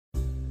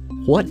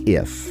What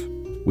if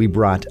we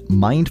brought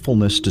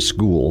mindfulness to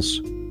schools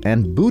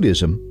and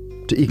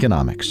Buddhism to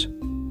economics?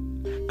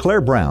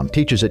 Claire Brown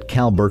teaches at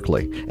Cal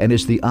Berkeley and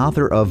is the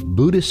author of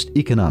Buddhist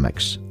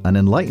Economics, an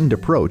enlightened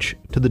approach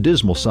to the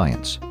dismal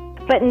science.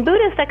 But in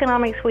Buddhist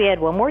economics, we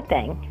add one more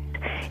thing.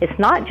 It's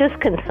not just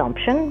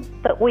consumption,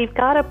 but we've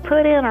got to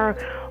put in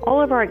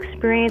all of our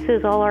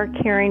experiences, all our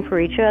caring for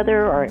each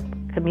other, our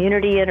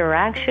community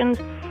interactions,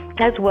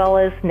 as well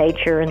as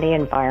nature and the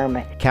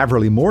environment.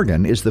 Caverly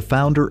Morgan is the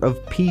founder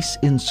of Peace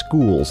in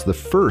Schools, the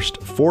first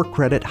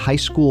 4-credit high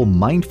school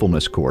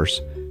mindfulness course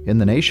in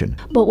the nation.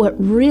 But what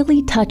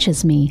really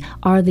touches me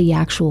are the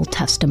actual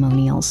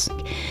testimonials.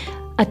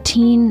 A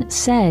teen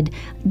said,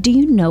 "Do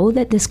you know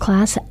that this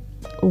class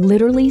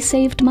literally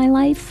saved my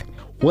life?"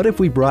 What if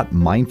we brought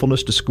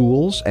mindfulness to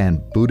schools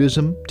and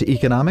Buddhism to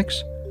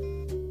economics?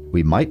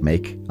 We might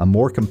make a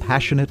more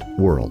compassionate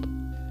world.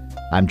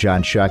 I'm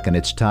John Shuck, and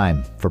it's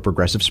time for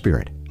Progressive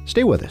Spirit.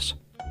 Stay with us.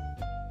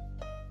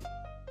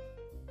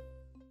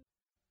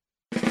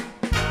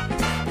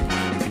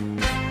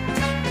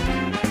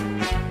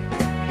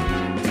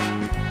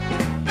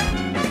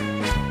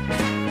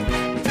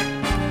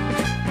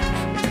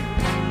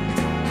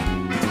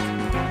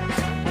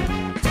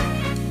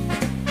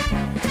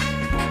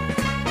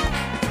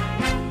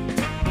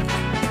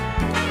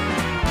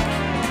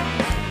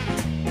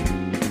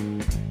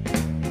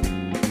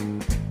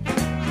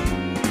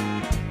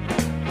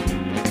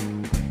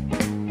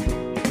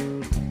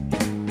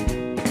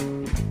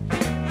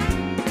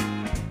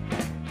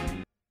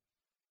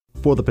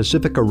 For the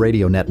Pacifica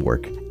Radio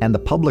Network and the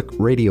Public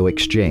Radio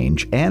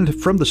Exchange, and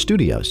from the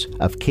studios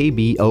of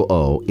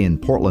KBOO in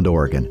Portland,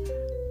 Oregon,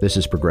 this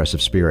is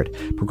Progressive Spirit.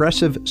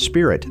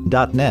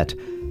 ProgressiveSpirit.net.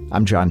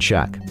 I'm John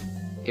Shuck.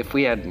 If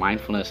we had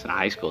mindfulness in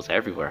high schools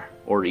everywhere,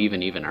 or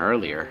even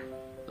earlier,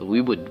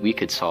 we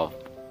could solve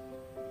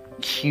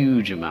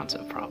huge amounts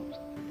of problems.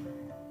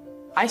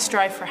 I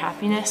strive for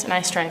happiness and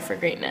I strive for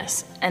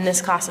greatness, and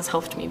this class has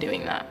helped me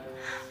doing that.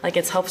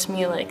 It's helped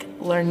me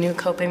learn new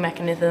coping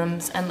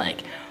mechanisms, and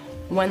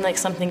when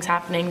something's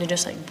happening, to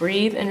just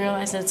breathe and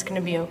realize that it's going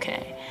to be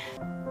okay.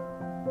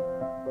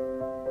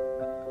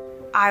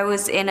 I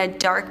was in a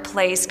dark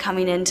place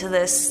coming into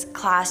this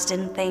class,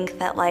 didn't think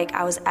that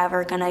I was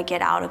ever going to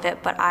get out of it,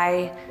 but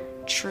I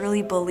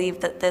truly believe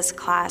that this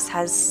class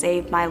has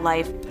saved my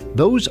life.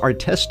 Those are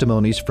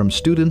testimonies from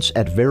students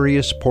at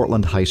various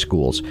Portland high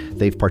schools.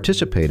 They've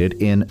participated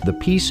in the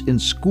Peace in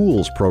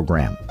Schools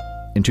program.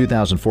 In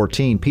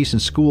 2014, Peace in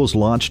Schools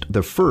launched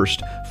the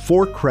first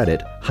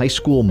 4-credit high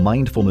school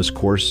mindfulness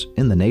course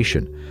in the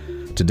nation.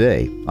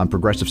 Today, on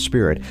Progressive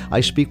Spirit, I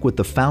speak with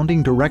the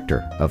founding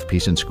director of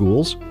Peace in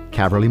Schools,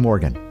 Caverly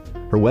Morgan.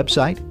 Her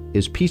website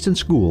is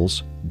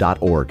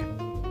peaceinschools.org.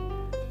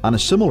 On a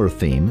similar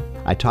theme,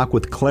 I talk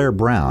with Claire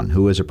Brown,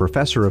 who is a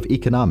professor of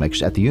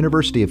economics at the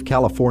University of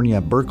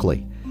California,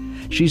 Berkeley.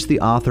 She's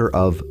the author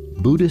of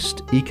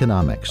Buddhist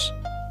Economics,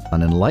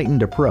 an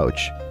enlightened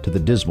approach to the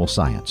dismal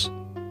science.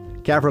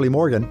 Caverly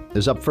Morgan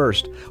is up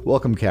first.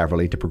 Welcome,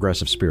 Caverly, to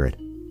Progressive Spirit.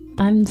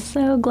 I'm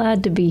so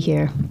glad to be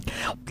here.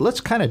 Let's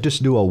kind of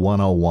just do a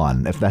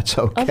 101, if that's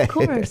okay. Of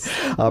course.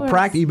 Of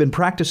course. You've been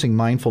practicing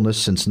mindfulness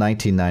since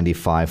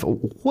 1995.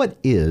 What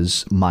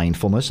is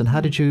mindfulness, and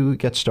how did you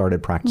get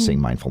started practicing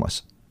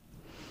mindfulness?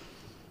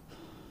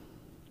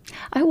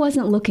 I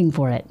wasn't looking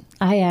for it.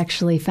 I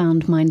actually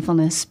found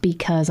mindfulness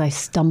because I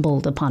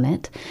stumbled upon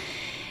it.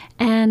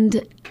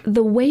 And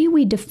the way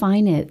we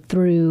define it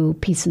through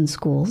Peace in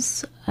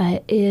Schools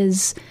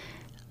is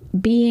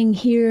being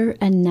here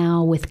and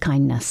now with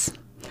kindness.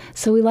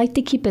 So we like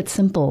to keep it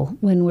simple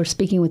when we're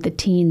speaking with the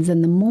teens.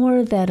 And the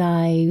more that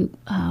I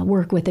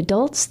work with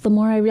adults, the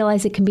more I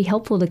realize it can be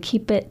helpful to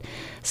keep it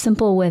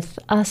simple with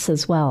us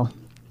as well.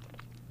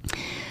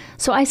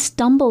 So I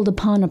stumbled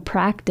upon a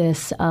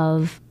practice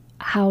of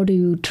how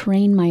to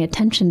train my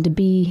attention to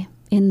be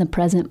in the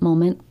present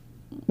moment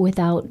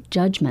without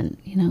judgment,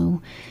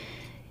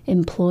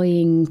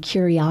 employing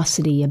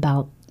curiosity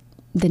about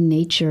the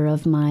nature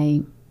of my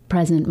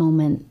present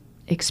moment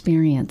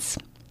experience.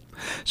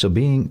 So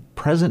being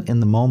present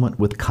in the moment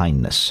with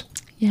kindness.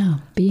 Yeah,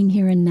 being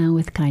here and now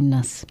with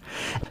kindness.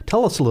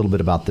 Tell us a little bit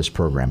about this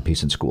program,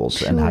 Peace in Schools,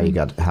 Sure. and how you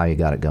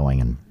got it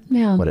going and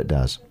what it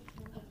does.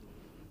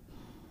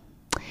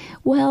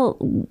 Well,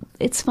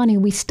 it's funny.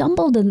 We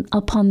stumbled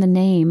upon the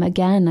name.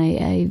 Again,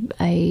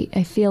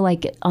 I feel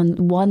like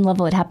on one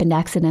level it happened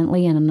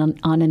accidentally, and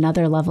on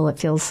another level it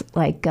feels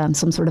like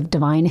some sort of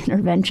divine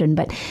intervention.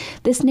 But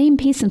this name,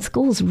 Peace in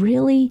Schools,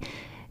 really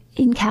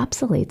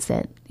encapsulates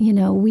it.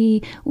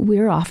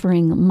 We're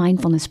offering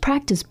mindfulness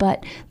practice,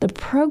 but the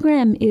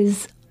program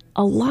is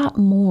a lot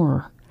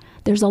more.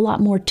 There's a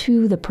lot more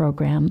to the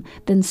program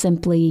than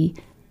simply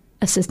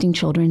assisting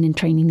children in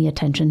training the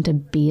attention to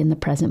be in the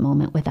present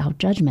moment without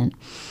judgment.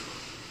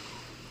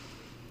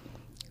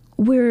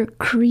 We're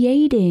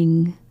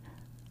creating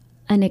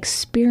an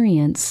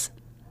experience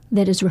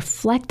that is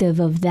reflective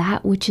of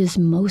that which is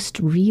most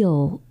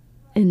real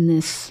in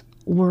this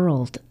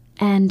world.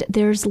 And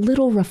there's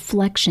little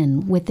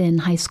reflection within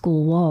high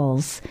school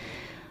walls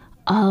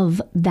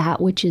of that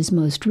which is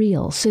most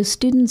real. So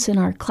students in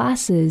our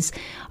classes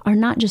are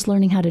not just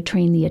learning how to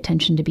train the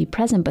attention to be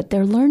present, but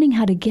they're learning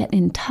how to get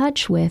in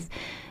touch with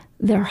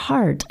their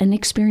heart, an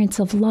experience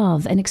of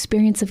love, an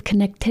experience of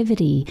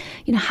connectivity,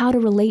 how to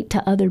relate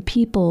to other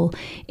people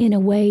in a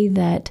way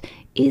that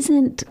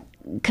isn't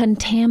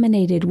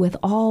contaminated with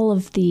all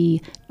of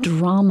the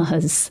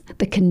dramas,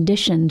 the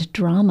conditioned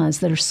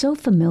dramas that are so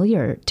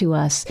familiar to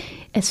us,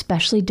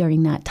 especially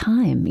during that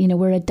time.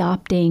 We're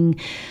adopting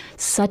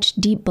such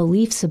deep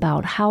beliefs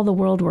about how the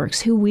world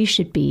works, who we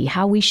should be,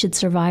 how we should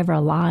survive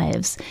our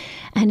lives.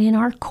 And in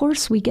our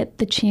course, we get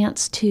the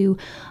chance to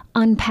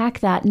unpack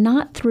that,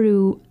 not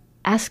through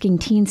asking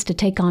teens to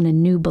take on a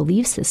new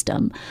belief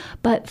system,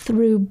 but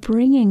through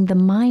bringing the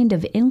mind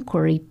of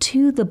inquiry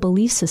to the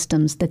belief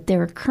systems that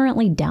they're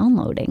currently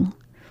downloading.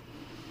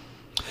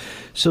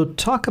 So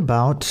talk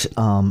about,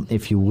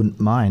 if you wouldn't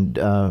mind,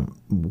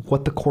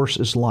 what the course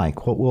is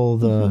like. What will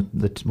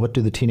what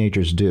do the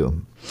teenagers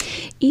do?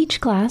 Each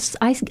class,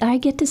 I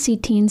get to see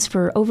teens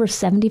for over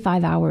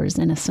 75 hours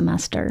in a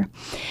semester.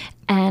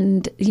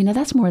 And,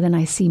 that's more than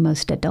I see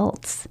most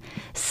adults.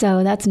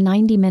 So that's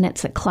 90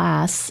 minutes at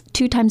class,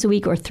 2 times a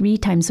week or 3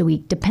 times a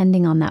week,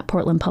 depending on that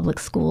Portland Public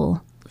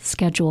School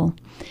schedule.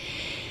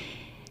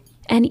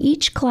 And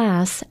each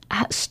class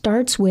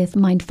starts with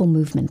mindful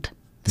movement.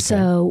 Okay.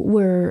 So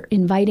we're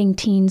inviting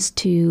teens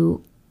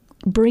to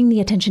bring the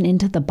attention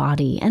into the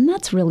body. And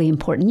that's really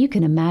important. You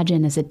can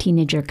imagine as a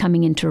teenager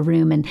coming into a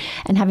room and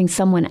having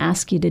someone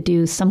ask you to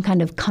do some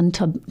kind of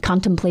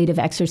contemplative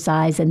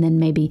exercise and then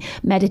maybe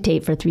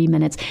meditate for 3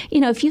 minutes.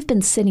 If you've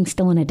been sitting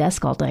still in a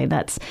desk all day,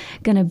 that's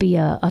going to be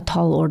a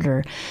tall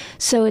order.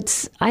 So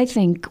it's, I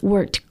think,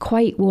 worked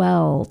quite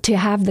well to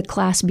have the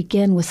class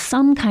begin with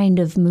some kind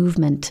of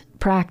movement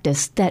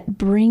practice that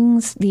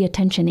brings the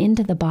attention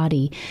into the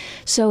body.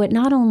 So it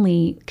not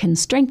only can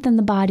strengthen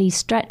the body,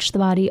 stretch the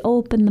body,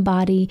 open the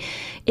body,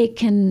 it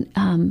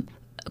can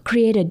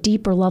create a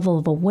deeper level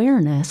of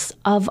awareness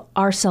of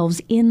ourselves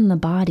in the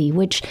body,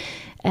 which,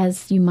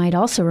 as you might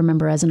also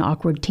remember as an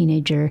awkward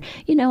teenager,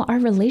 our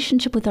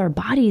relationship with our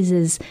bodies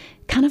is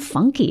kind of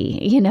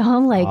funky, a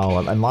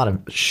lot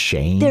of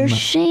shame. There's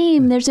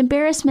shame, there's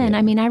embarrassment.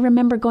 Yeah. I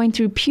remember going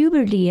through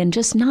puberty and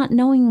just not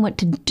knowing what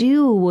to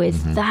do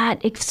with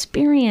that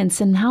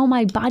experience and how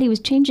my body was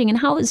changing and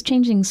how it was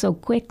changing so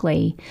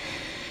quickly.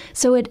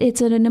 So it's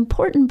an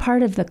important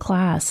part of the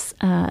class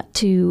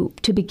to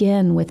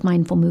begin with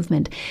mindful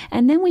movement.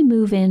 And then we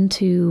move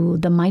into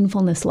the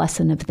mindfulness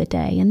lesson of the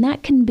day. And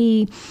that can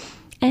be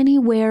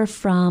anywhere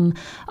from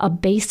a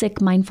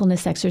basic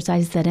mindfulness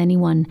exercise that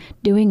anyone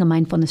doing a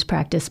mindfulness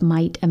practice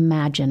might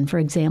imagine. For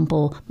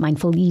example,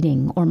 mindful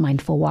eating or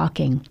mindful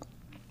walking.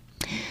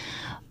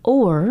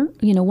 Or,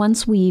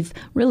 once we've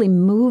really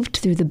moved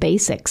through the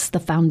basics, the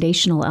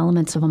foundational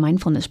elements of a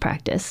mindfulness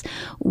practice,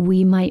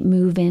 we might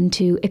move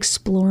into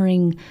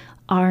exploring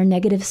our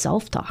negative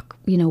self-talk.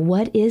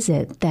 What is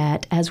it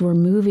that as we're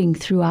moving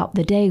throughout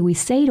the day, we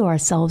say to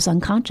ourselves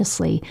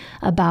unconsciously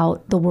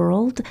about the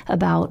world,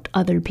 about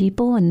other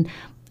people, and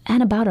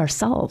about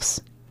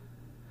ourselves?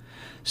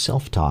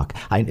 Self-talk.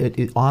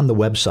 On the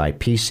website,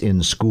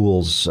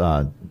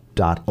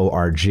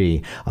 peaceinschools.org,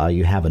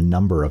 you have a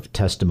number of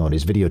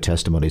testimonies, video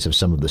testimonies of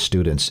some of the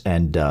students,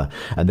 and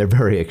they're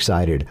very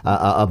excited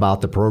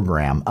about the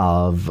program.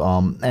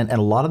 And a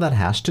lot of that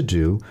has to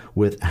do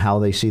with how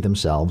they see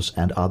themselves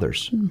and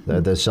others.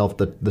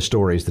 The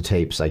stories, the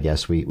tapes, I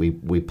guess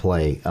we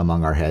play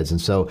among our heads, and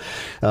so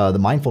the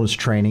mindfulness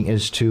training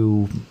is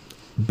to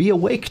be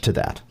awake to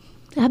that.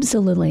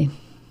 Absolutely.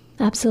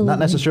 Absolutely. Not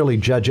necessarily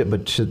judge it,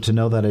 but to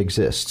know that it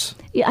exists.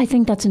 Yeah, I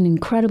think that's an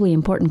incredibly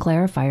important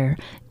clarifier.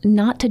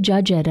 Not to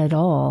judge it at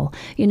all.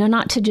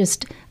 Not to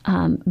just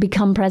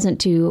become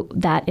present to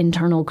that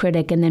internal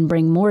critic and then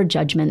bring more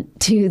judgment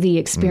to the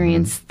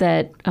experience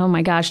that, oh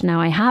my gosh,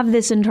 now I have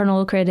this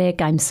internal critic.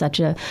 I'm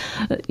such a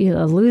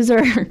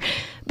loser.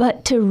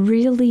 But to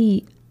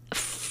really,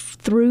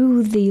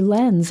 through the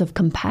lens of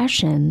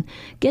compassion,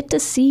 get to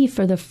see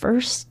for the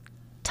first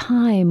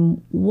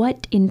time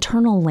what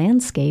internal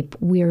landscape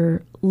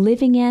we're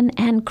living in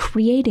and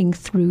creating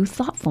through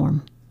thought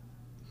form.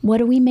 What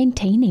are we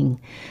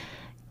maintaining?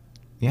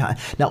 Yeah.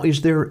 Now,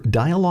 is there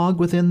dialogue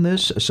within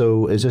this?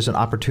 So is this an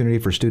opportunity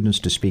for students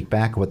to speak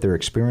back what they're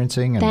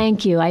experiencing?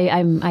 Thank you.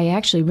 I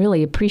actually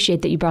really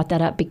appreciate that you brought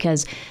that up,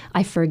 because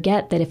I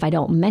forget that if I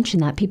don't mention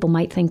that, people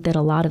might think that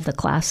a lot of the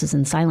class is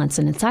in silence,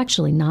 and it's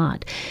actually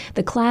not.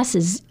 The class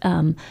is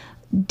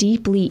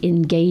deeply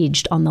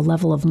engaged on the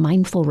level of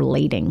mindful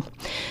relating.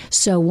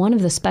 So one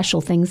of the special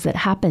things that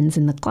happens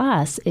in the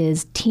class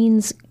is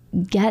teens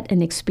get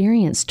an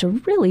experience to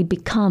really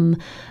become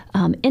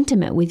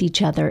intimate with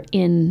each other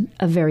in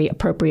a very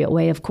appropriate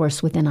way, of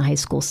course, within a high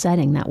school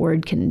setting. That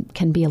word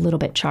can be a little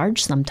bit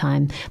charged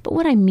sometimes. But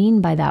what I mean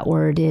by that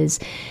word is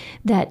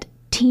that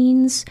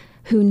teens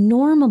who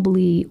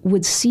normally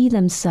would see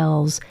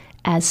themselves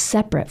as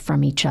separate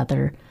from each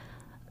other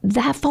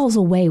that falls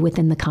away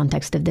within the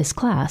context of this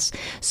class.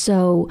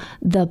 So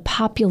the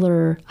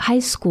popular high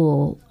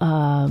school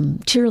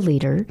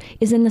cheerleader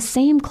is in the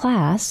same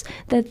class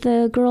that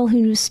the girl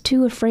who's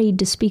too afraid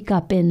to speak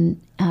up in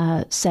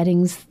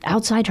settings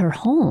outside her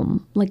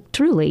home, like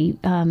truly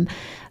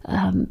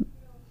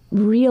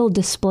real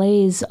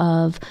displays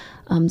of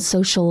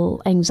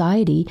social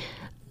anxiety.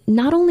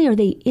 Not only are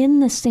they in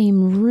the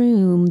same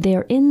room,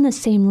 they're in the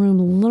same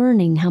room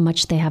learning how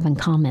much they have in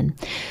common.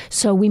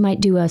 So we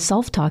might do a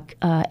self-talk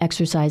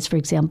exercise, for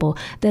example,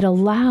 that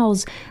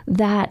allows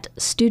that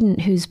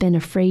student who's been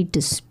afraid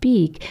to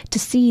speak to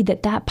see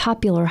that that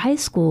popular high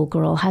school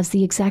girl has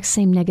the exact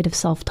same negative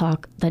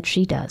self-talk that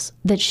she does,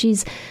 that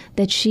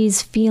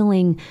she's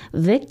feeling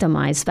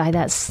victimized by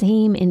that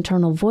same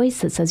internal voice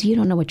that says, you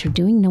don't know what you're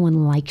doing, no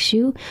one likes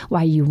you,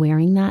 why are you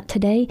wearing that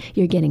today,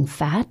 you're getting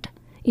fat.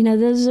 You know,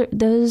 those are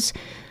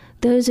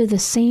the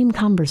same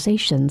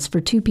conversations for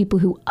two people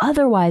who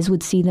otherwise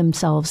would see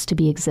themselves to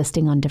be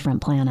existing on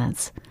different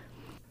planets.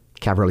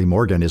 Caverly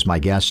Morgan is my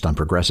guest on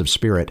Progressive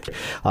Spirit.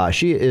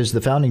 She is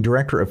the founding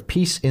director of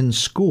Peace in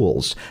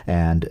Schools,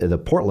 and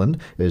Portland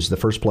is the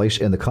first place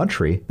in the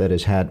country that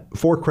has had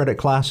 4 credit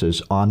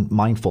classes on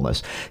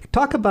mindfulness.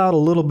 Talk about a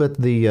little bit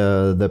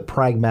the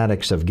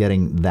pragmatics of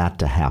getting that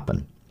to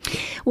happen.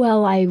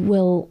 Well, I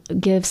will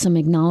give some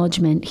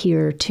acknowledgement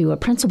here to a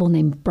principal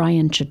named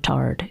Brian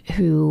Chittard,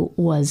 who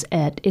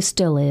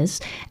still is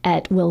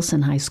at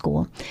Wilson High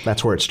School.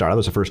 That's where it started. That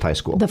was the first high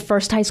school. The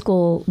first high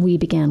school we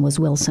began was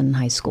Wilson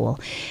High School.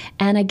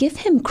 And I give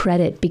him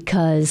credit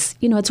because,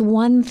 it's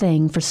one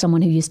thing for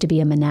someone who used to be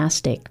a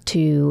monastic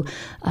to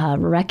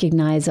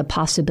recognize a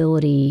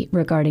possibility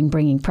regarding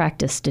bringing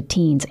practice to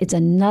teens. It's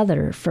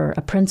another for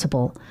a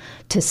principal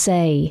to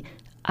say,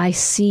 I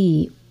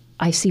see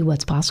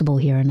what's possible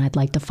here, and I'd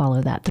like to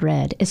follow that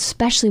thread,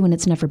 especially when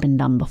it's never been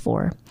done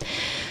before.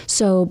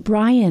 So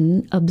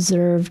Brian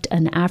observed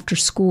an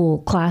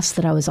after-school class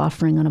that I was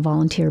offering on a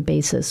volunteer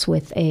basis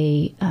with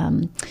a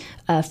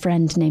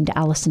friend named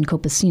Allison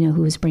Copacino,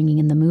 who was bringing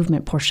in the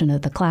movement portion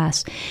of the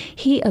class.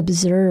 He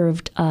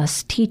observed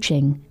us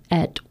teaching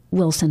at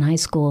Wilson High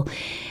School,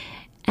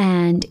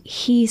 and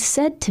he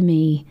said to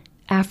me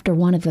after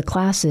one of the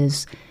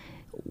classes,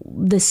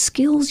 the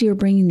skills you're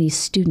bringing these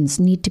students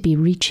need to be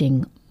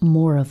reaching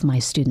more of my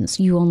students.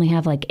 You only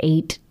have like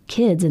 8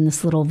 kids in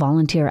this little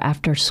volunteer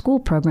after school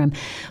program,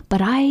 but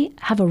I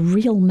have a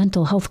real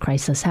mental health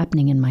crisis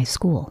happening in my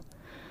school.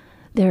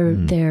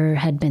 There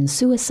had been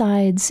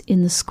suicides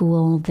in the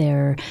school.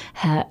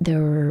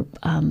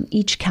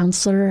 Each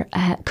counselor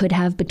could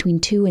have between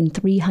 200 and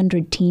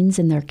 300 teens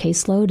in their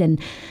caseload, and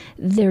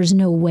there's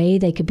no way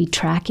they could be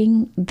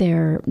tracking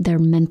their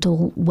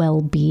mental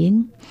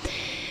well-being.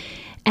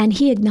 And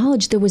he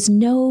acknowledged there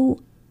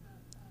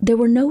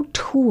were no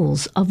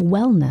tools of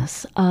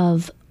wellness,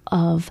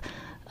 of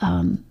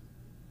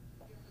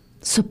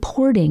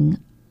supporting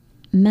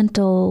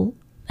mental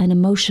and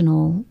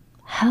emotional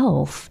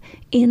health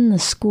in the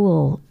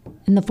school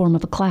in the form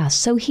of a class.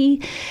 So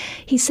he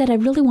said, I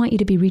really want you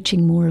to be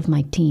reaching more of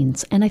my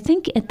teens. And I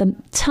think at the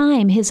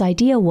time, his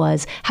idea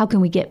was, how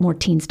can we get more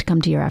teens to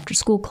come to your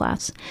after-school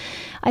class?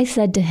 I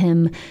said to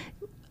him,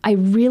 I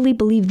really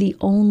believe the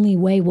only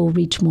way we'll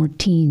reach more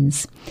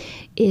teens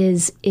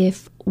is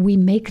if we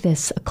make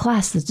this a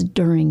class that's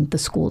during the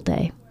school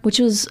day, which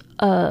was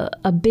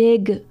a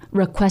big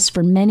request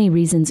for many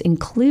reasons,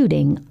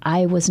 including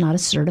I was not a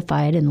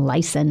certified and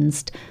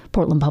licensed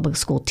Portland Public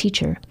School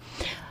teacher.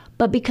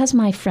 But because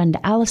my friend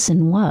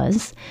Allison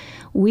was,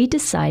 we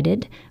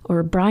decided,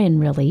 or Brian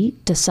really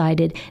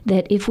decided,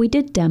 that if we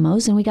did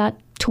demos and we got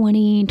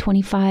 20,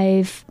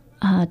 25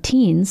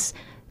 teens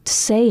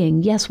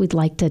saying, yes, we'd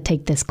like to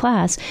take this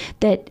class,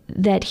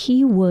 that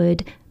he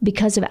would,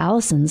 because of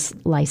Allison's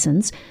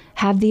license,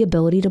 have the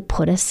ability to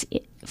put us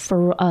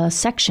for a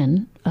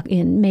section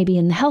maybe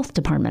in the health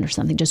department or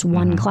something, just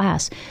one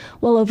class.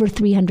 Well, over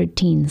 300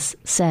 teens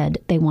said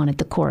they wanted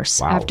the course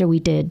after we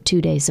did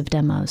 2 days of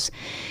demos.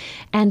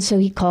 And so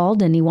he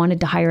called and he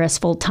wanted to hire us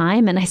full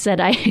time. And I said,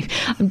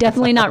 I'm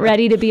definitely not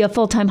ready to be a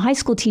full-time high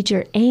school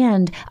teacher.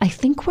 And I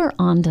think we're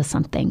onto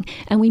something.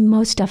 And we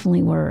most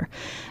definitely were.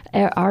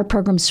 Our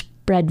program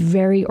spread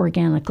very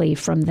organically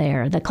from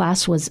there. The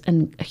class was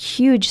a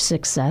huge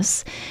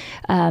success.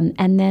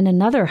 And then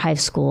another high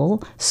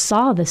school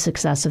saw the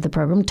success of the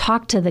program,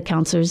 talked to the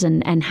counselors,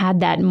 and had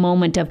that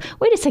moment of,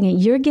 wait a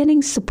second, you're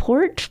getting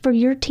support for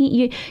your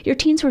teen. Your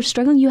teens who are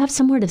struggling. You have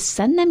somewhere to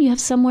send them. You have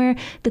somewhere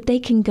that they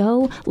can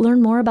go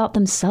learn more about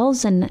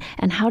themselves and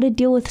how to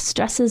deal with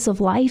stresses of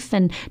life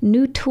and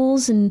new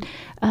tools. And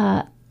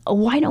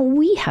why don't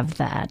we have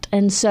that?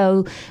 And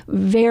so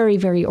very,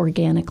 very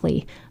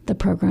organically, the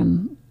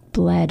program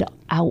bled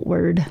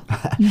outward.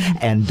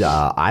 And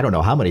I don't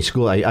know how many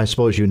schools, I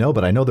suppose you know,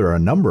 but I know there are a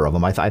number of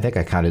them. I think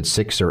I counted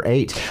 6 or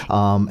 8,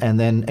 and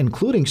then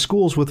including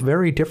schools with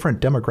very different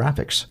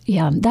demographics.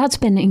 Yeah, that's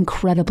been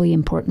incredibly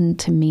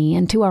important to me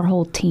and to our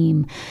whole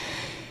team.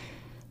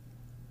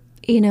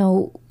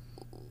 It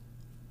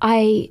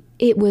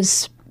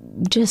was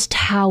just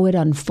how it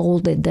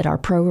unfolded that our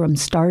program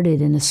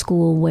started in a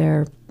school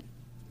where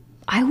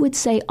I would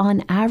say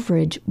on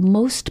average,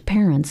 most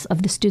parents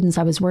of the students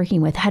I was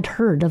working with had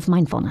heard of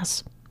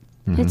mindfulness.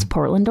 It's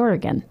Portland,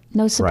 Oregon.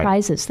 No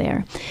surprises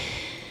there.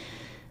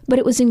 But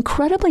it was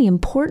incredibly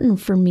important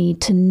for me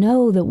to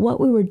know that what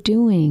we were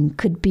doing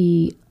could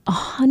be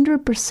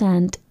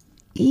 100%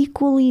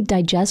 equally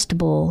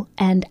digestible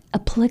and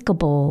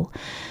applicable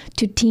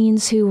to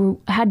teens who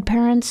had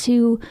parents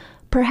who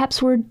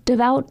perhaps were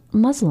devout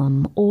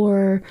Muslim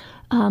or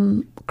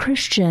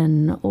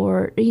Christian,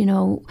 or,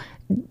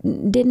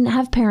 didn't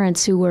have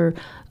parents who were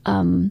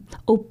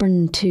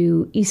open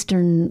to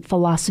Eastern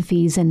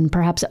philosophies and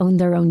perhaps owned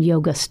their own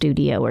yoga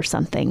studio or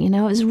something.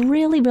 It was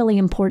really, really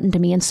important to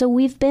me. And so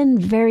we've been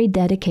very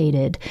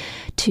dedicated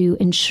to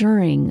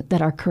ensuring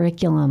that our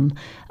curriculum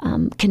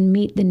can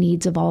meet the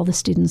needs of all the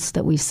students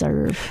that we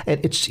serve. I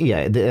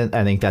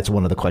think that's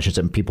one of the questions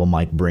that people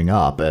might bring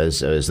up is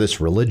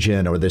this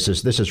religion, or this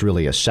is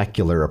really a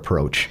secular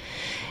approach?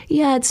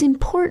 Yeah, it's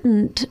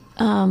important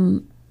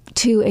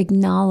to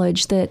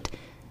acknowledge that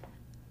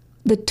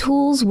the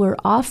tools we're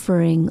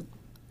offering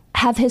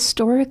have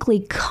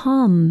historically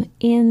come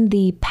in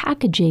the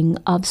packaging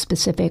of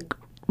specific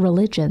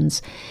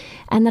religions.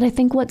 And that I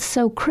think what's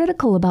so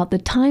critical about the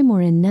time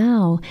we're in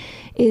now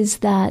is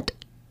that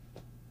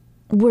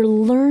we're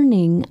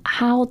learning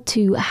how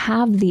to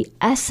have the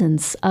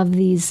essence of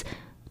these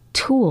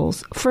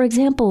tools. For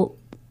example,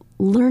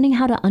 learning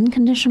how to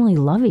unconditionally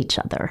love each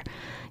other.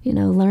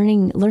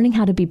 Learning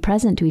how to be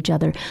present to each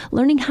other,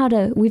 learning how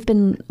to,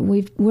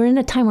 we're in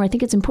a time where I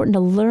think it's important to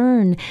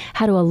learn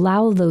how to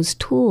allow those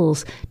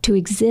tools to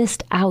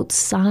exist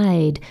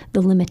outside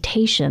the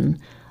limitation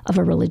of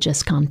a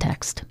religious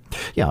context.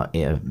 Yeah,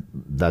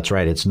 that's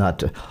right. It's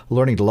not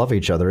learning to love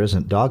each other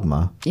isn't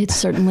dogma. It's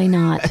certainly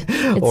not.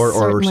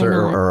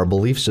 Or a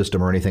belief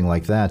system or anything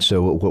like that.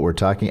 So what we're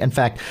talking, in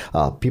fact,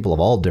 people of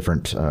all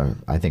different,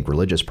 I think,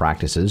 religious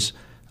practices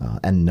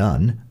and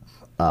none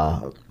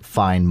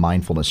find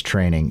mindfulness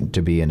training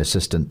to be an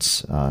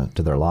assistance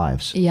to their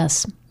lives.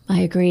 Yes, I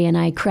agree. And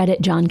I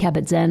credit Jon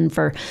Kabat-Zinn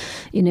for,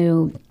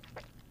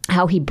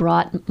 how he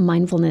brought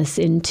mindfulness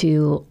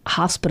into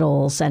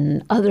hospitals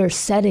and other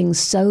settings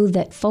so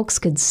that folks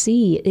could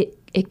see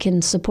it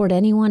can support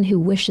anyone who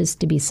wishes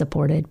to be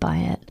supported by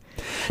it.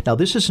 Now,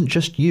 this isn't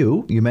just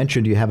you. You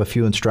mentioned you have a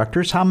few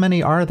instructors. How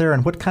many are there,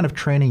 and what kind of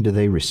training do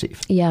they receive?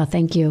 Yeah,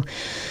 thank you.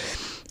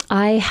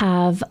 I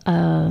have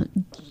a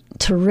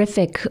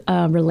terrific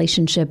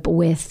relationship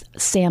with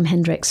Sam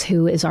Hendricks,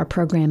 who is our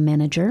program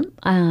manager.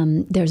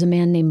 There's a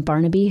man named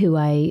Barnaby who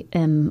I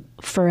am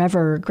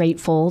forever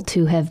grateful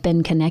to have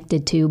been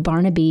connected to.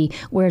 Barnaby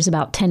wears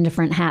about 10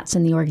 different hats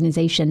in the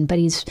organization, but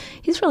he's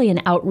really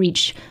an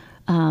outreach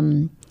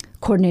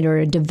coordinator,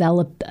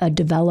 a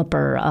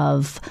developer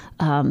of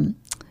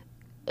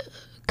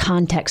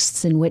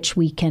contexts in which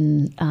we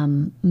can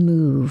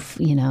move,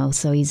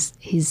 So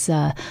he's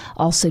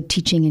also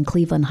teaching in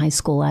Cleveland High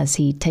School as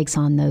he takes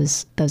on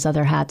those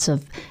other hats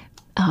of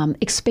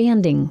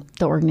expanding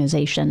the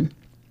organization.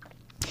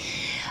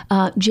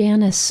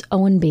 Janice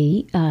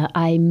Owenby,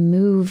 I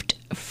moved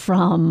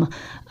from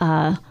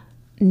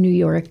New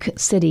York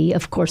City,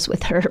 of course,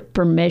 with her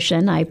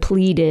permission. I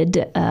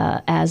pleaded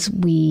as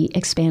we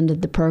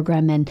expanded the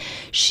program, and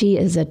she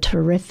is a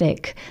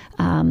terrific.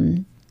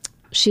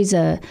 She's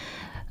a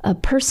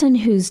person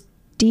who's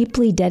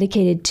deeply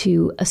dedicated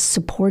to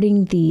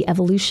supporting the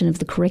evolution of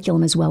the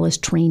curriculum as well as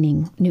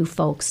training new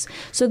folks.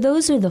 So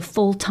those are the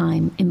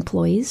full-time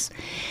employees.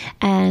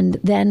 And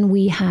then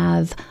we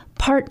have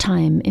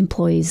part-time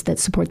employees that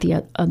support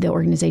the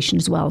organization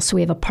as well. So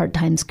we have a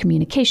part-time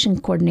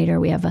communication coordinator,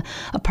 we have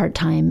a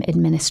part-time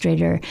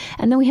administrator,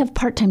 and then we have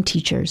part-time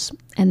teachers.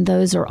 And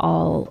those are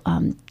all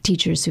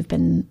teachers who've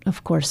been,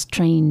 of course,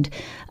 trained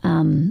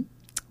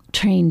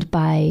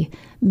by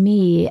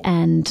me.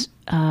 And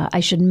I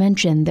should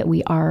mention that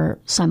we are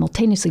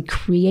simultaneously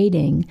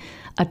creating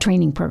a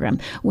training program.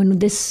 When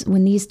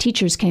these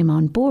teachers came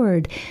on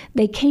board,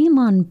 they came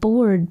on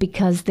board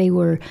because they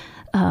were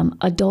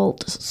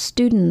adult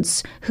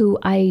students who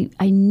I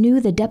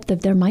knew the depth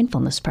of their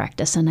mindfulness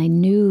practice, and I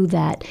knew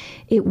that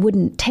it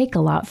wouldn't take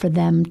a lot for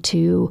them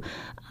to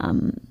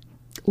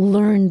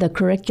learn the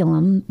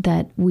curriculum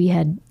that we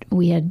had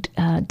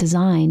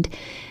designed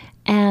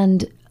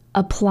and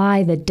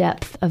apply the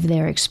depth of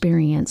their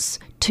experience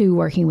to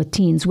working with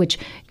teens, which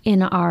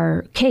in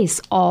our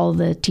case, all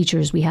the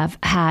teachers we have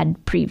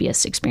had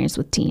previous experience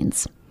with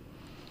teens.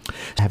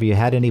 Have you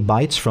had any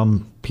bites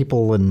from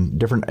people in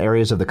different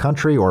areas of the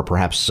country or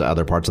perhaps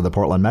other parts of the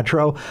Portland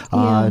metro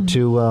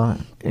to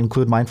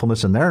include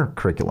mindfulness in their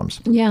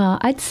curriculums? Yeah,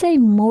 I'd say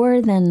more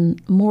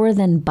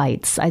than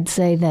bites. I'd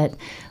say that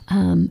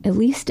at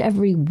least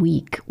every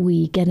week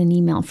we get an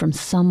email from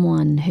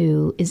someone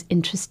who is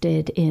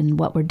interested in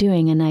what we're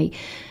doing. And I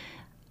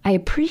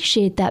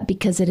appreciate that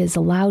because it has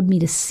allowed me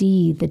to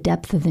see the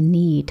depth of the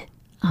need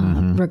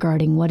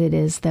regarding what it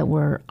is that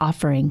we're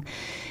offering.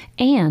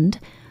 And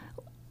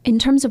in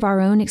terms of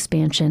our own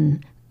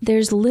expansion,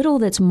 there's little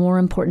that's more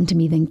important to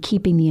me than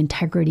keeping the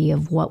integrity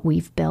of what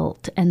we've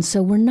built. And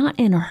so we're not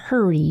in a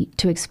hurry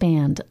to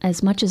expand,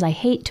 as much as I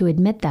hate to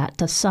admit that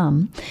to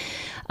some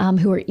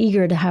who are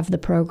eager to have the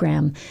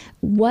program.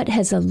 What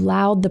has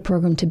allowed the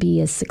program to be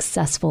as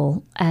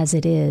successful as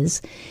it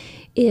is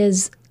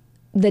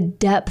the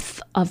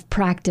depth of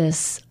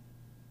practice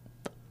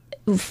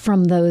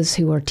from those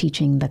who are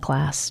teaching the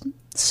class.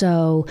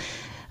 So,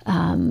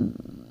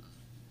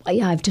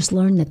 I've just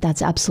learned that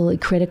that's absolutely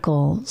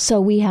critical.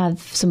 So we have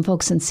some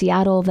folks in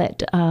Seattle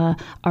that are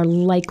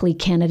likely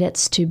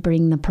candidates to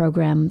bring the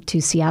program to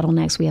Seattle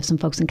next. We have some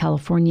folks in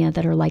California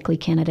that are likely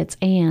candidates,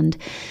 and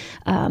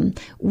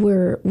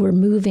we're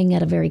moving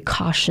at a very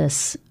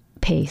cautious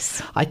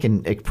pace. I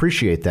can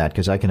appreciate that,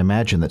 because I can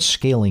imagine that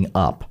scaling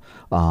up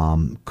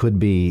could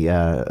be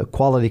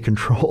quality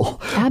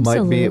control.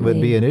 would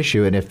be an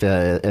issue. And if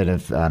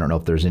I don't know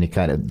if there's any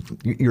kind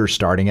of, you're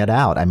starting it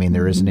out. I mean,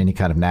 there isn't any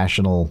kind of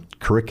national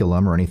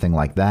curriculum or anything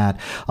like that.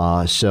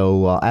 And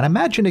I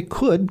imagine it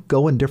could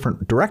go in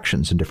different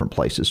directions in different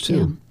places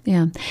too.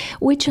 Yeah.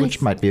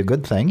 Which might be a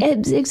good thing.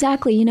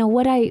 Exactly. You know,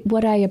 what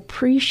I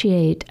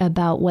appreciate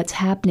about what's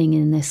happening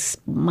in this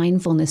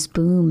mindfulness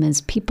boom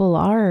is people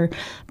are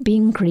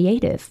being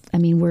creative. I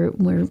mean,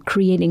 we're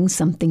creating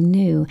something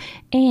new,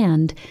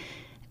 and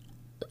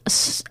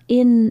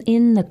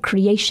in the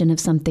creation of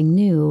something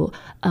new,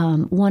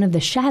 one of the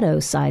shadow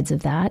sides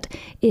of that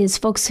is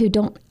folks who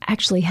don't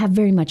actually have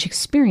very much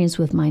experience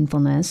with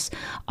mindfulness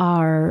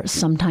are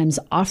sometimes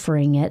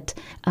offering it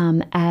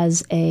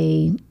as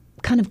a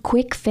kind of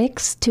quick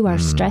fix to our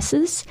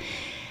stresses.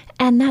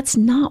 And that's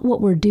not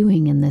what we're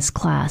doing in this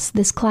class.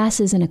 This class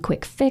isn't a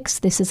quick fix.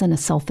 This isn't a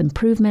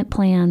self-improvement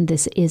plan.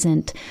 This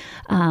isn't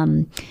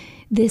a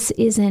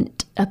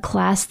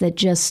class that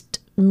just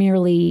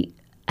merely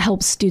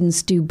helps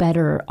students do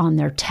better on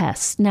their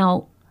tests.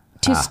 Now,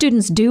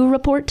 students do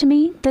report to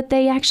me that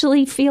they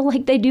actually feel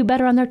like they do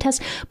better on their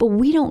tests, but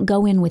we don't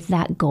go in with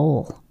that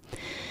goal.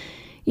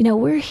 You know,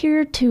 we're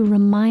here to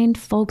remind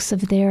folks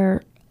of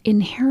their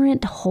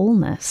inherent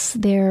wholeness,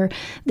 to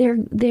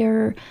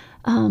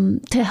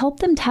help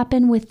them tap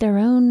in with their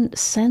own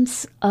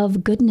sense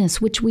of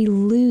goodness, which we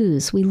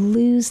lose. We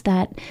lose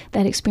that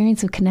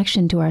experience of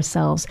connection to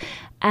ourselves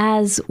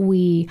as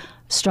we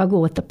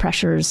struggle with the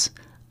pressures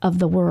of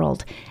the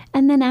world.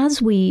 And then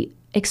as we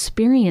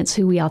experience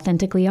who we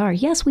authentically are,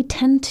 yes, we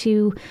tend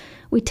to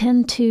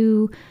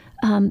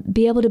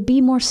be able to be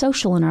more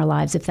social in our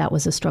lives if that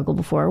was a struggle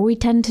before. We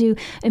tend to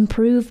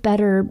improve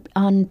better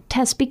on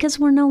tests because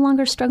we're no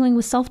longer struggling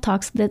with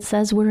self-talks that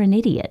says we're an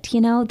idiot.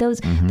 You know, those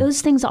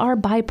things are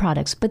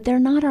byproducts, but they're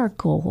not our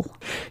goal.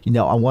 You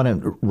know, I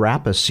want to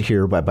wrap us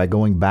here by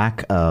going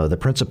back. The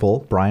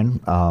principal, Brian,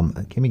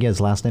 can we get his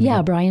last name?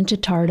 Yeah, Brian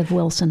Chittard of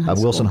Wilson High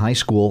School. Wilson High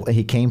School.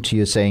 He came to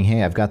you saying,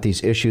 hey, I've got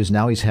these issues.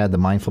 Now he's had the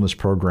mindfulness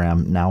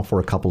program now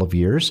for a couple of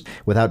years.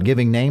 Without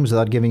giving names,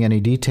 without giving any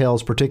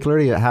details,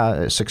 particularly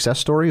how success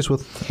stories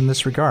in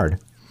this regard?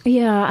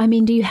 Yeah, I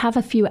mean, do you have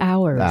a few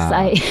hours?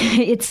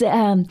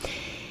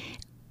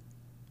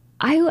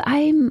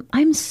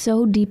 I'm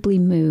so deeply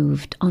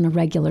moved on a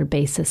regular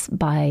basis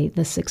by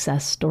the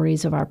success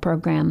stories of our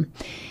program.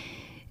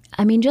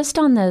 I mean, just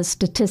on the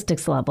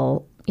statistics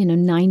level, you know,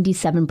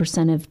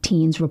 97% of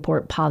teens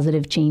report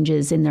positive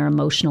changes in their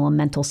emotional and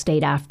mental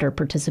state after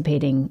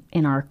participating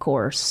in our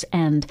course.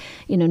 And,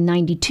 you know,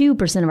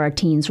 92% of our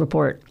teens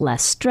report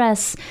less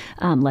stress,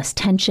 less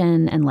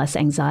tension, and less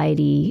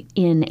anxiety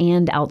in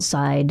and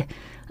outside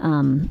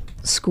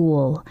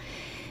school.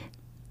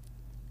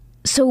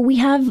 So we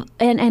have,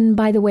 and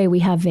by the way, we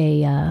have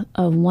a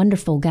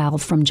wonderful gal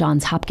from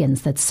Johns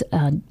Hopkins that's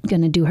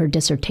going to do her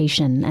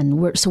dissertation, and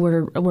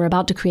we're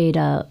about to create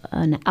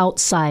an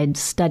outside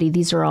study.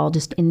 These are all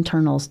just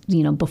internal,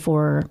 you know,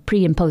 before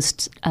pre and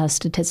post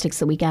statistics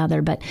that we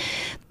gather. But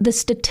the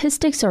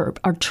statistics are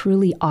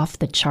truly off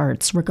the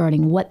charts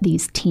regarding what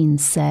these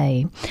teens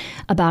say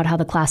about how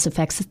the class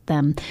affects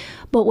them.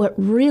 But what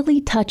really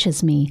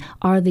touches me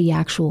are the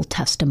actual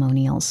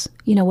testimonials.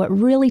 You know, what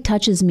really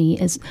touches me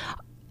is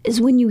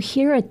when you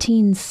hear a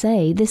teen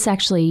say, this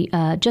actually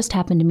just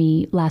happened to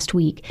me last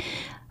week.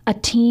 A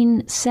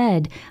teen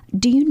said,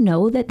 do you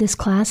know that this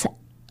class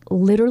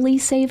literally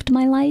saved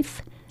my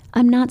life?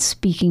 I'm not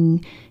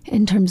speaking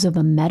in terms of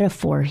a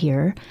metaphor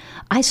here.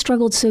 I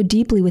struggled so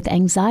deeply with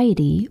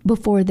anxiety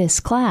before this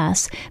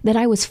class that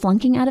I was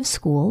flunking out of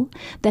school,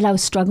 that I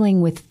was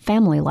struggling with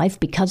family life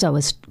because I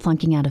was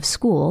flunking out of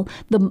school.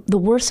 The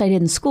worse I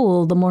did in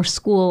school, the more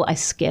school I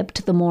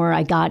skipped, the more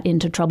I got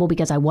into trouble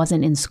because I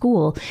wasn't in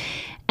school.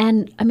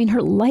 And I mean,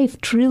 her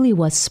life truly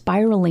was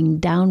spiraling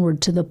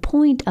downward to the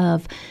point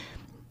of,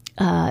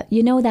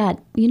 you know that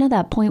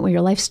point where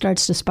your life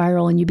starts to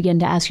spiral and you begin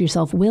to ask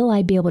yourself, will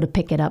I be able to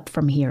pick it up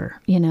from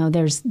here? You know,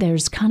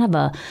 there's kind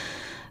of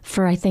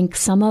for I think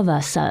some of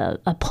us,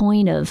 a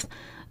point of,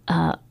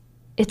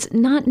 it's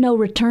not no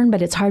return,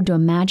 but it's hard to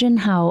imagine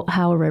how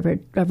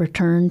a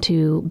return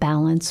to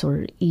balance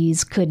or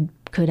ease could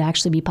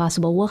actually be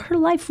possible. Well, her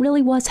life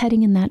really was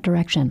heading in that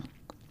direction.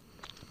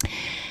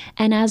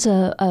 And as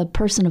a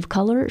person of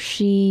color,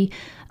 she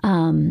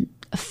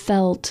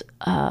felt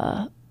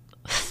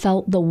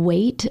the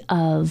weight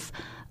of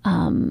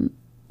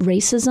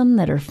racism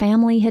that her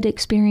family had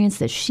experienced,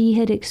 that she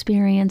had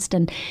experienced.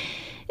 And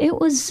it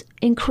was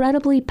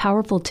incredibly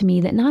powerful to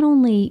me that not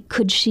only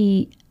could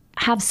she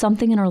have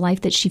something in her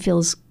life that she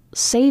feels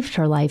saved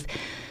her life,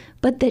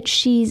 but that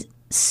she's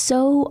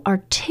so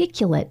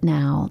articulate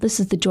now. This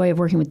is the joy of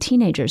working with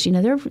teenagers.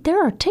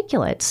 They're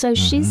articulate. So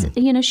she's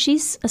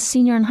a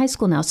senior in high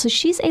school now. So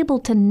she's able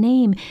to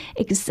name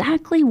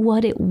exactly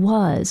what it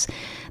was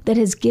that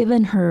has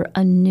given her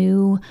a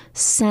new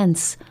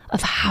sense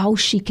of how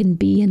she can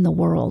be in the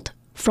world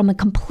from a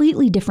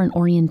completely different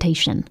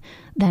orientation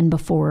than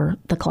before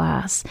the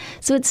class.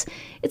 So it's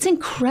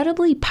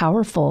incredibly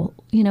powerful,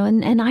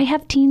 and I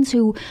have teens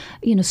who,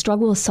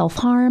 struggle with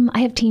self-harm. I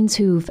have teens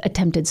who've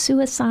attempted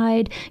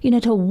suicide,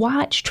 to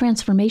watch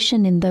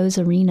transformation in those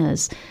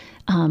arenas.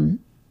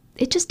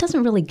 It just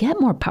doesn't really get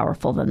more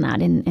powerful than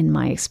that in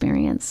my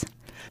experience.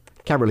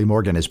 Caverly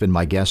Morgan has been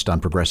my guest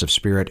on Progressive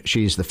Spirit.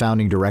 She's the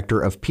founding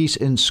director of Peace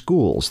in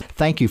Schools.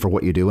 Thank you for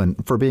what you do and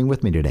for being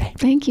with me today.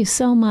 Thank you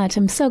so much.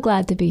 I'm so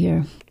glad to be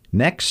here.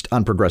 Next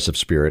on Progressive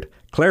Spirit,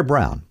 Claire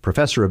Brown,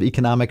 professor of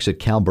economics at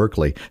Cal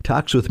Berkeley,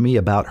 talks with me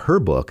about her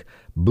book,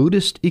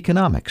 Buddhist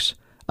Economics,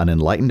 An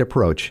Enlightened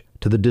Approach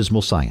to the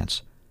Dismal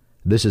Science.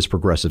 This is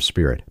Progressive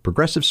Spirit,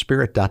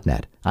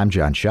 progressivespirit.net. I'm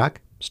John Schock.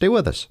 Stay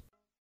with us.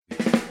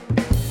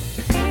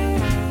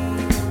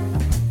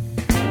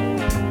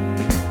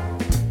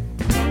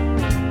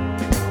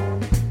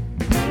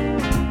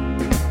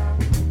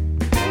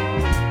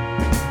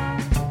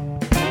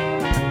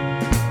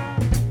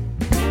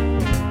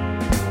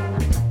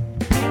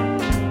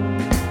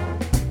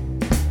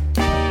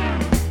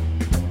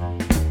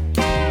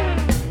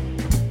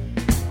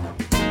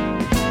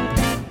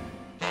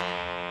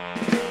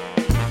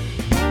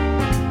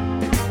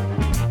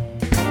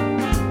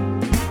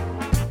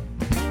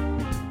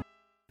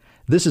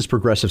 This is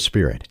Progressive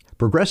Spirit,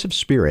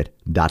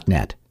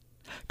 progressivespirit.net.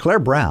 Claire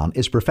Brown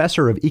is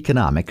professor of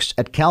economics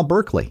at Cal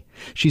Berkeley.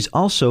 She's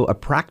also a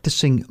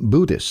practicing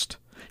Buddhist.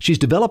 She's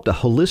developed a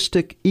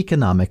holistic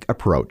economic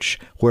approach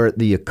where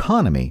the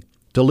economy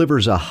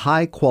delivers a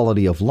high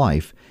quality of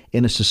life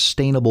in a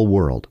sustainable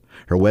world.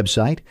 Her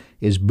website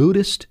is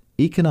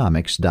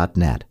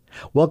BuddhistEconomics.net.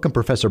 Welcome,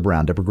 Professor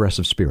Brown, to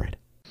Progressive Spirit.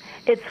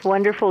 It's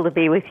wonderful to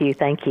be with you.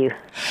 Thank you.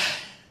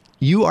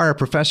 You are a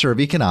professor of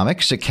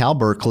economics at Cal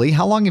Berkeley.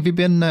 How long have you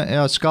been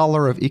a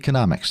scholar of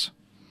economics?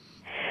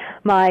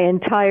 My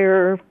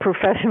entire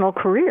professional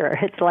career.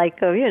 It's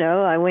like,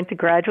 I went to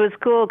graduate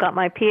school, got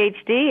my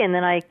PhD, and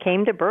then I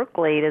came to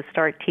Berkeley to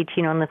start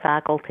teaching on the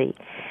faculty.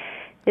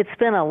 It's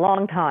been a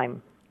long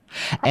time.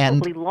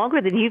 Probably longer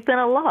than you've been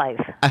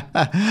alive.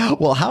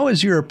 Well, how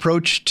has your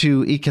approach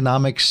to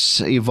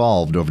economics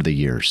evolved over the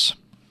years?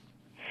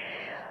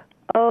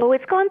 Oh,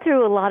 it's gone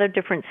through a lot of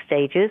different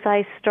stages.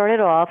 I started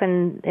off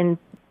in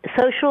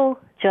social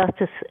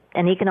justice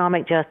and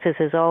economic justice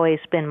has always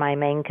been my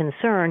main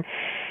concern.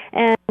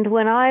 And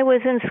when I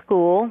was in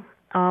school,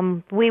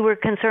 we were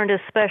concerned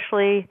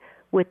especially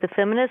with the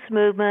feminist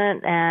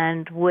movement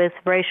and with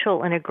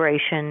racial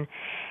integration.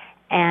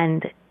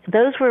 And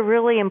those were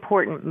really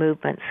important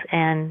movements.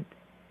 And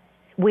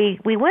we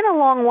went a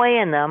long way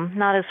in them,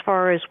 not as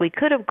far as we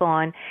could have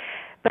gone,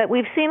 but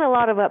we've seen a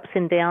lot of ups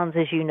and downs,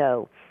 as you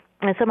know.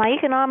 And so my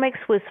economics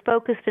was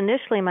focused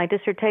initially, my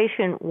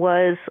dissertation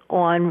was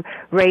on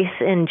race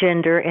and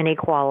gender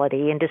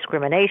inequality and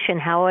discrimination,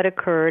 how it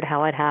occurred,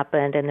 how it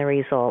happened, and the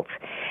results.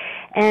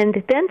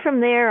 And then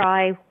from there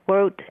I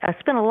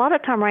spent a lot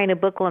of time writing a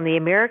book on the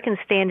American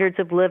standards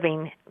of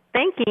living,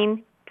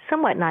 thinking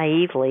somewhat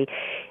naively,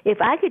 if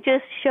I could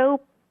just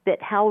show that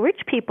how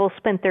rich people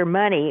spent their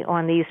money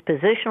on these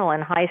positional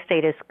and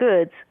high-status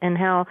goods and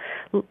how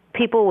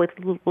people with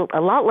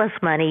a lot less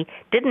money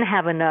didn't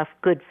have enough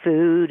good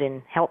food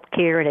and health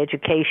care and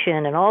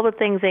education and all the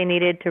things they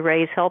needed to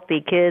raise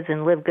healthy kids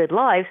and live good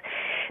lives,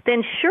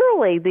 then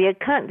surely the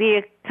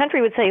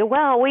country would say,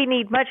 well, we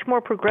need much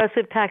more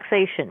progressive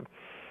taxation.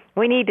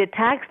 We need to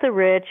tax the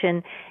rich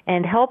and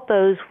help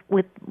those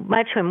with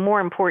much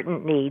more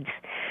important needs.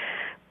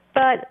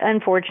 But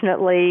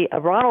unfortunately,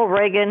 Ronald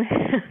Reagan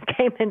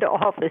came into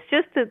office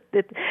just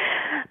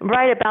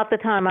right about the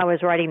time I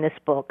was writing this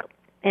book.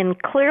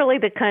 And clearly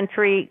the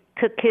country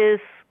took his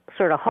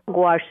sort of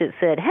hogwash that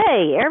said,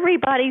 hey,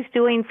 everybody's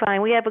doing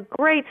fine. We have a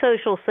great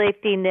social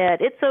safety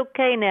net. It's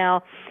okay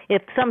now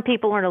if some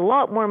people earn a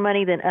lot more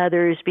money than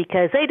others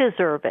because they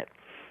deserve it.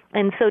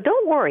 And so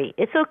don't worry,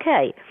 it's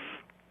okay.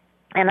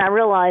 And I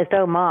realized,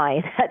 oh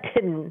my,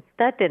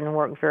 that didn't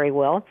work very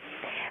well.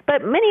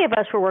 But many of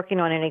us were working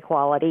on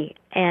inequality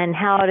and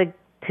how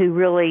to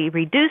really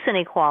reduce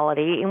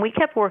inequality, and we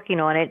kept working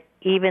on it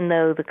even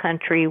though the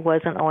country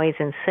wasn't always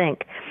in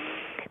sync.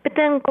 But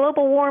then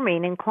global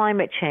warming and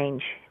climate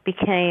change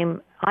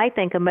became, I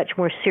think, a much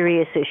more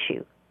serious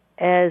issue.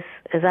 As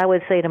I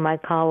would say to my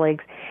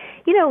colleagues,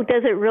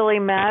 does it really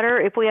matter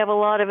if we have a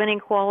lot of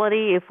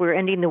inequality, if we're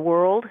ending the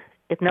world,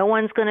 if no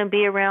one's going to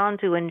be around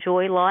to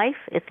enjoy life?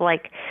 It's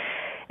like,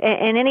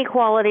 And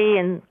inequality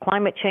and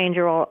climate change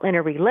are all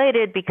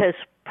interrelated because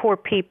poor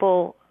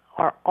people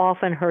are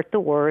often hurt the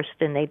worst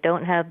and they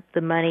don't have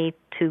the money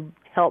to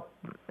help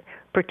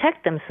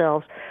protect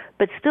themselves.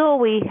 But still,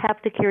 we have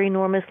to care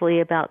enormously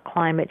about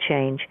climate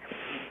change.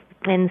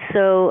 And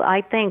so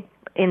I think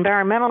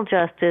environmental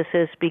justice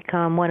has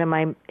become one of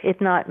my, if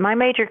not my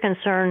major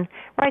concern,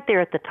 right there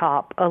at the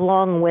top,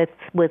 along with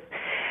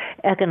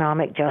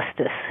economic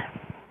justice.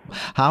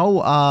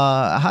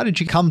 How did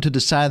you come to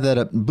decide that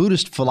a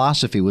Buddhist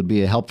philosophy would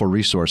be a helpful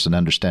resource in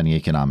understanding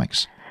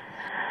economics?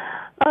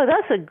 Oh,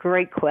 that's a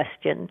great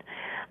question.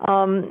 So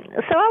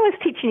I was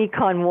teaching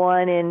Econ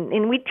 1,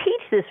 and we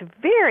teach this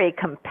very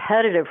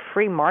competitive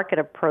free market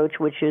approach,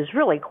 which is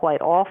really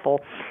quite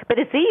awful. But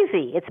it's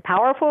easy. It's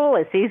powerful.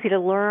 It's easy to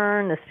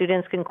learn. The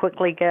students can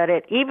quickly get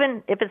it,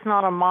 even if it's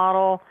not a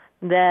model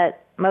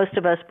that most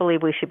of us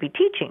believe we should be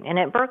teaching. And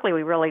at Berkeley,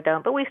 we really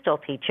don't, but we still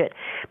teach it.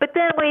 But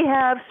then we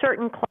have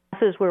certain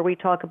classes where we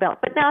talk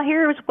about, but now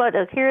here's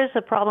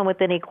a problem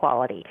with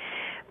inequality.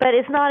 But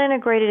it's not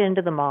integrated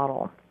into the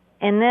model.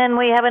 And then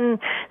we have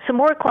some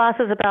more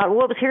classes about,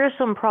 here's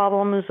some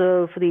problems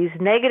of these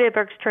negative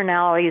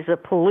externalities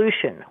of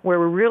pollution, where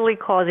we're really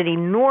causing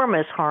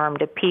enormous harm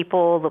to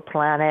people, the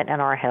planet,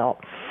 and our health.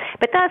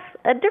 But that's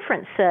a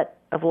different set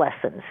of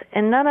lessons,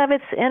 and none of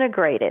it's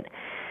integrated.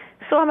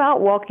 So I'm out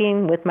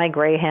walking with my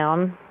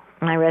greyhound,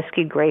 my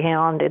rescued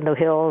greyhound in the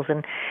hills,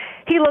 and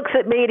he looks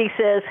at me and he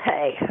says,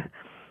 "Hey,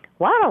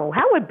 wow,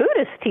 how would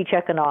Buddhists teach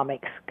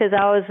economics?" Because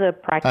I was a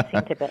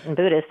practicing Tibetan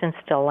Buddhist and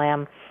still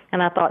am.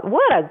 And I thought,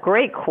 what a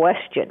great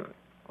question.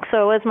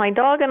 So as my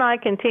dog and I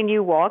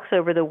continue walks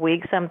over the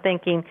weeks, I'm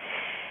thinking,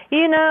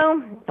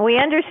 we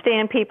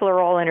understand people are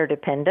all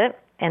interdependent,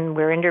 and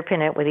we're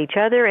interdependent with each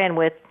other and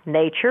with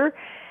nature.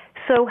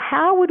 So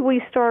how would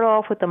we start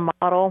off with a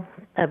model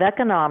of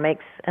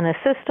economics and a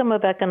system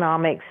of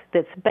economics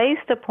that's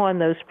based upon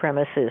those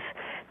premises,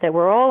 that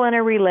we're all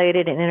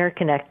interrelated and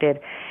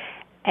interconnected?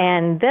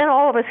 And then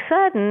all of a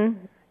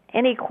sudden,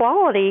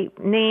 inequality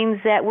means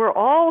that we're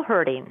all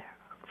hurting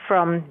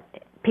from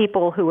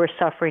people who are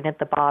suffering at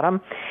the bottom,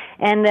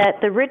 and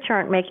that the rich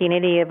aren't making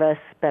any of us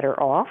better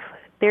off.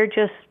 They're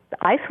just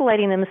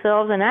isolating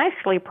themselves, and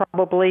actually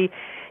probably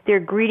their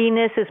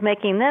greediness is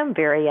making them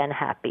very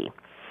unhappy.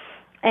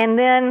 And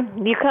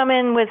then you come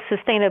in with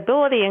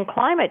sustainability and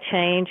climate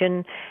change,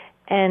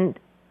 and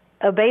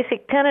a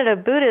basic tenet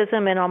of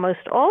Buddhism and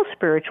almost all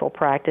spiritual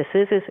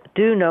practices is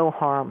do no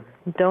harm,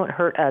 don't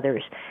hurt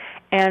others.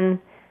 And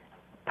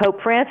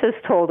Pope Francis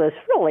told us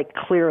really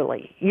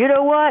clearly, you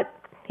know what?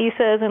 He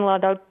says in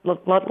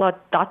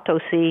Laudato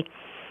Si,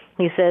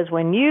 he says,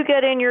 when you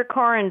get in your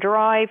car and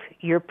drive,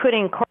 you're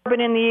putting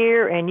carbon in the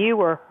air and you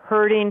are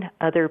hurting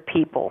other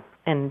people.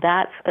 And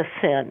that's a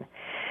sin.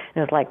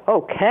 And it's like,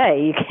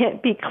 okay, you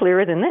can't be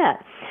clearer than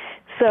that.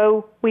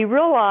 So we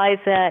realize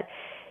that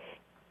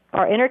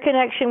our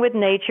interconnection with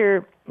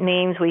nature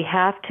means we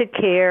have to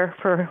care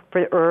for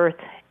Earth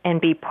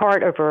and be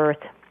part of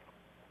Earth.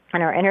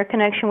 And our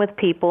interconnection with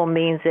people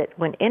means that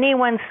when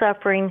anyone's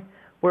suffering,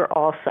 we're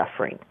all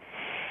suffering.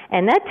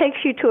 And that takes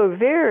you to a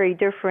very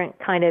different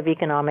kind of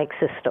economic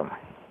system.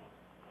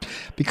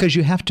 Because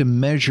you have to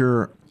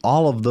measure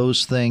all of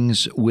those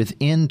things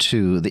within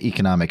the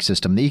economic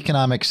system. The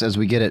economics as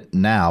we get it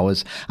now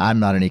is, I'm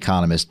not an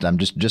economist, I'm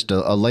just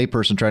a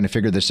layperson trying to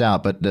figure this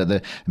out, but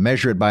the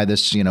measure it by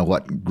this,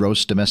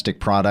 gross domestic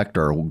product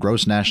or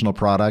gross national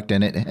product,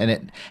 and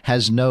it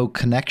has no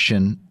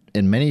connection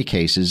in many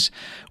cases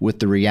with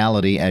the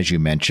reality, as you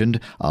mentioned,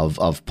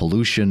 of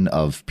pollution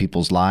of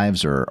people's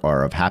lives or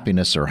of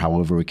happiness, or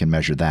however we can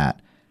measure that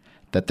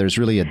there's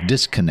really a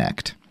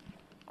disconnect.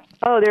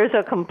 Oh, there's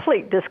a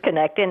complete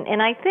disconnect.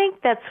 And I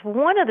think that's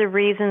one of the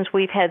reasons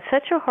we've had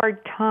such a hard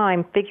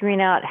time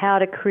figuring out how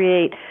to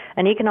create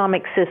an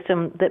economic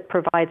system that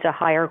provides a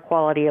higher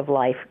quality of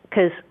life,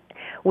 because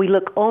we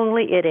look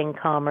only at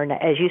income, or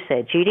as you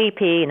said,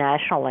 GDP,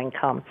 national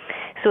income.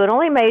 So it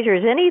only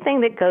measures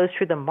anything that goes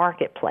through the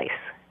marketplace.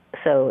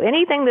 So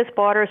anything that's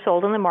bought or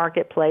sold in the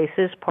marketplace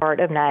is part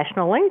of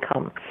national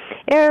income.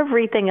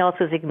 Everything else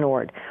is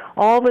ignored.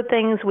 All the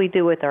things we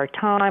do with our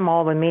time,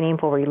 all the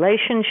meaningful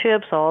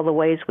relationships, all the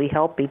ways we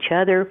help each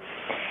other,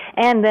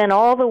 and then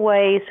all the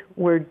ways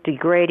we're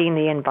degrading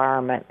the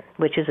environment,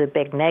 which is a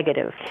big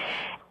negative.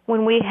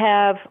 When we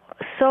have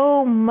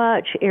so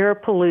much air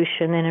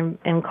pollution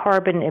and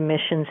carbon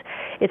emissions,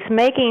 it's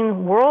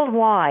making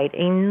worldwide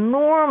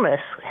enormous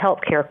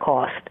healthcare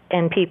costs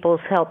and people's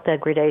health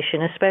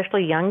degradation,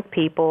 especially young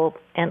people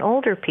and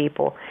older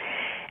people.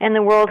 And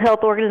the World Health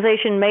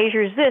Organization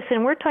measures this,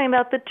 and we're talking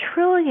about the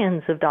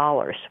trillions of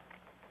dollars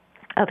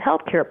of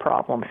healthcare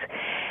problems.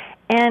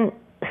 And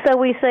so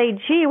we say,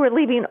 gee, we're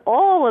leaving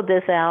all of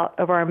this out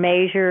of our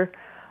measure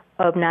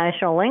of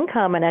national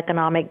income and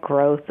economic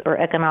growth or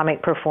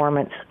economic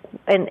performance.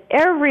 And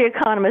every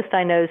economist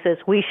I know says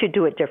we should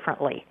do it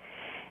differently.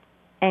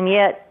 And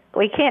yet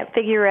we can't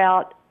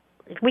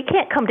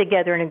come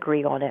together and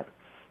agree on it.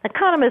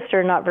 Economists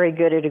are not very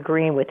good at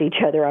agreeing with each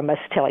other, I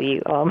must tell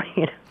you.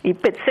 You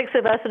put 6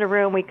 of us in a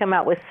room, we come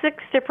out with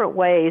 6 different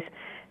ways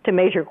to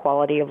measure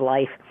quality of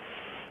life.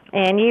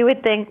 And you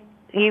would think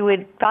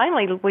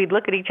we'd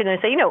look at each other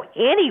and say,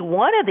 any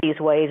one of these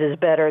ways is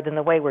better than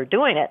the way we're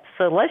doing it.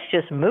 So let's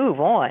just move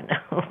on.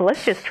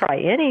 Let's just try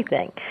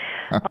anything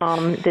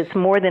that's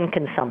more than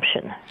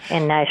consumption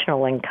and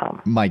national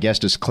income. My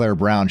guest is Claire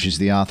Brown. She's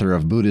the author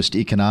of Buddhist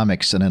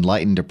Economics, An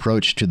Enlightened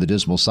Approach to the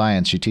Dismal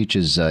Science. She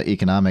teaches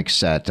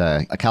economics at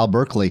Cal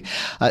Berkeley.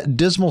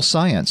 Dismal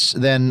science,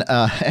 then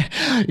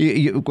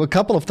a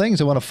couple of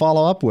things I want to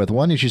follow up with.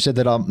 One is you said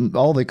that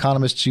all the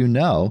economists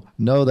know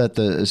that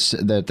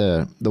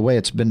the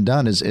way it's been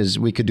done is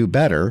we could do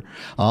better.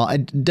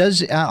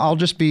 I'll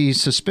just be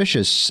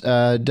suspicious.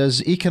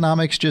 Does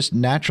economics just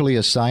naturally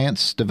a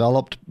science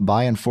developed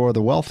by and for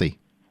the wealthy?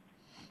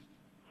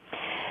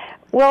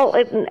 Well,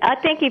 I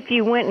think if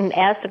you went and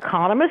asked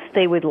economists,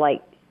 they would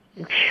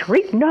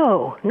shriek,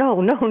 no,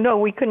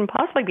 we couldn't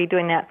possibly be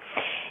doing that.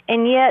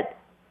 And yet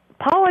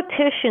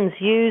politicians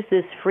use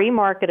this free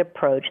market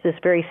approach, this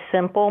very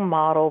simple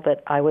model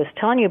that I was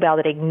telling you about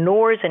that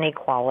ignores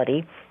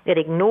inequality, it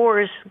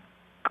ignores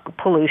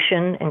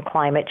pollution and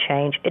climate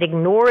change. It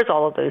ignores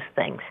all of those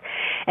things.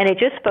 And it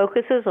just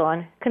focuses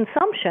on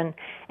consumption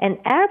and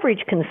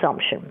average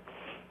consumption.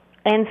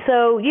 And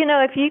so,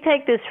 if you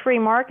take this free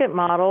market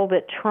model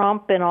that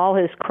Trump and all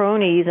his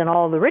cronies and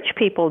all the rich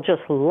people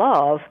just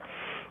love,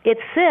 it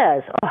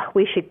says,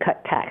 we should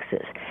cut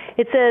taxes.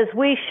 It says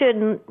we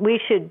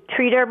should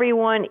treat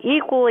everyone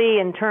equally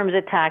in terms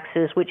of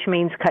taxes, which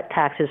means cut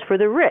taxes for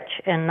the rich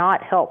and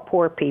not help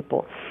poor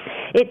people.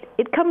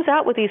 It comes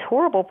out with these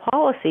horrible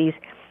policies,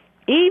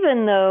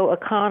 even though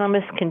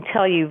economists can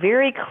tell you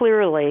very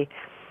clearly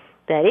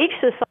that each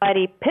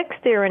society picks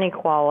their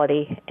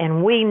inequality,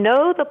 and we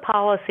know the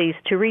policies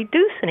to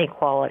reduce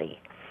inequality.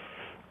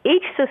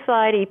 Each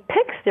society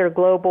picks their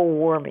global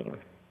warming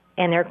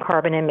and their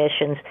carbon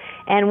emissions,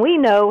 and we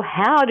know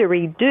how to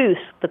reduce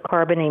the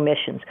carbon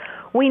emissions.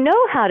 We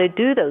know how to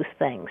do those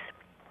things.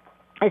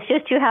 It's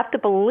just you have to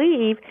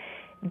believe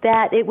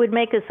that it would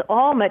make us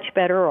all much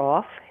better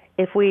off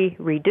if we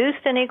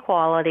reduced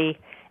inequality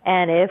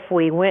and if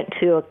we went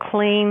to a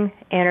clean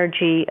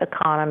energy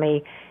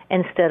economy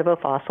instead of a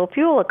fossil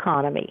fuel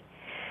economy.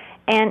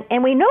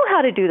 And we know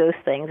how to do those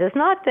things. It's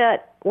not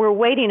that we're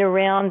waiting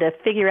around to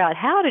figure out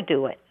how to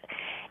do it.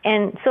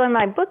 And so in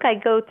my book, I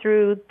go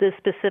through the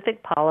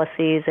specific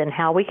policies and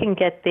how we can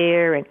get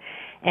there,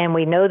 and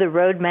we know the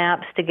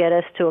roadmaps to get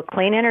us to a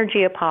clean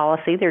energy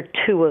policy. There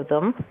are two of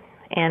them.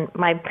 And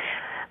my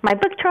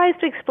book tries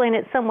to explain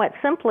it somewhat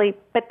simply,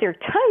 but there are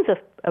tons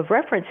of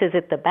references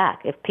at the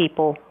back if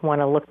people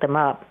want to look them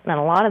up, and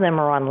a lot of them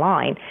are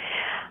online.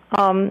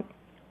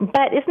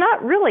 But it's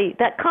not really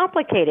that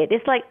complicated.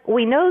 It's like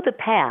we know the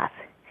path.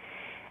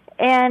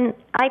 And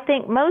I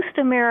think most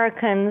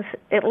Americans,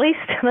 at least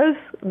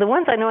the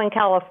ones I know in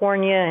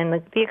California and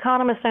the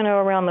economists I know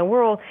around the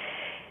world,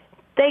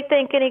 they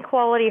think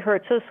inequality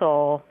hurts us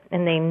all,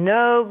 and they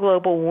know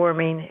global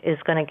warming is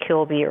going to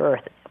kill the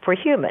earth for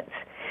humans.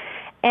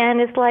 And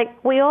it's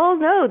like we all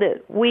know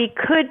that we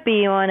could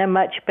be on a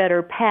much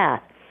better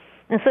path.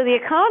 And so the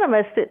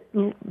economists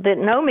that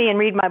know me and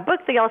read my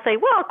book, they all say,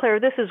 well, Claire,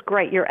 this is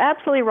great. You're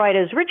absolutely right.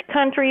 As rich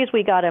countries,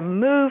 we got to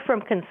move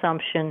from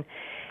consumption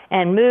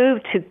and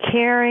move to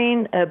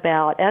caring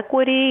about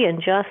equity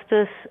and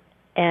justice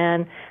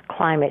and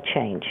climate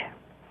change.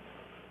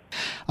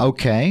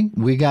 Okay,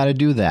 we got to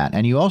do that.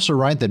 And you also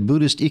write that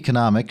Buddhist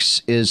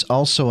economics is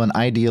also an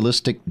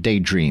idealistic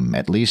daydream,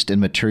 at least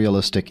in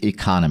materialistic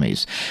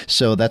economies.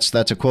 So that's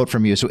a quote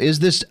from you. So is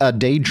this a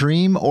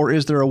daydream, or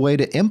is there a way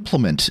to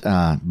implement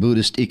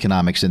Buddhist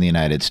economics in the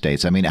United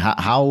States? I mean,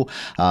 how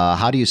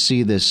do you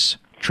see this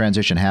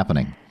transition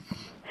happening?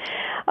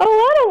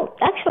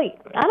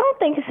 I don't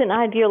think it's an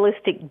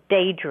idealistic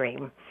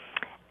daydream,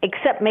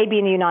 except maybe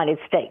in the United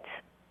States.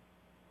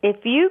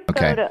 If you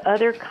go to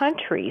other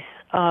countries,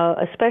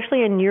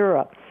 especially in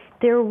Europe,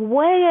 they're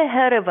way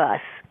ahead of us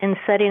in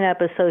setting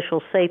up a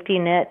social safety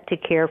net to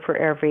care for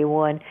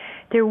everyone.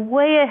 They're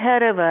way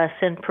ahead of us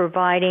in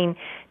providing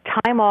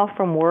time off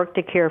from work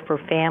to care for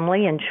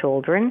family and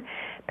children,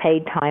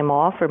 paid time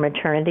off for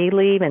maternity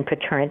leave and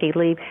paternity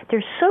leave.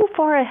 They're so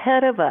far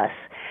ahead of us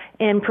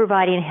in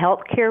providing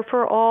health care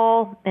for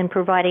all and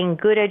providing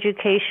good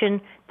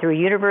education through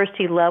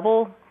university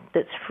level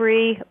that's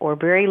free or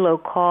very low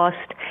cost.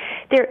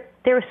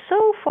 They're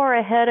so far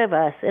ahead of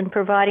us in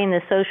providing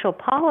the social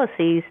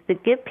policies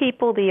that give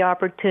people the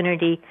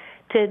opportunity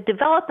to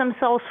develop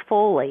themselves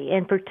fully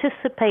and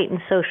participate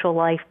in social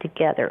life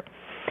together.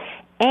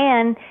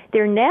 And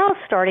they're now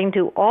starting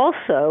to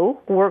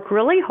also work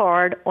really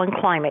hard on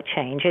climate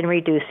change and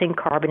reducing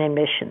carbon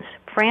emissions.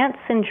 France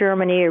and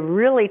Germany are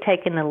really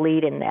taking the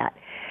lead in that.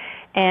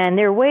 And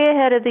they're way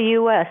ahead of the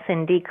U.S.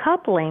 in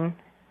decoupling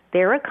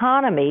their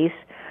economies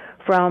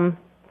from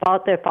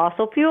the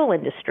fossil fuel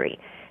industry.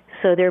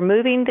 So they're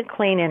moving to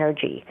clean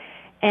energy.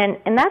 And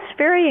that's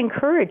very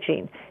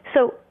encouraging.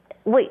 So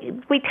we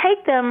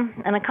take them,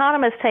 and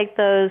economists take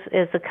those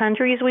as the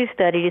countries we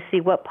study to see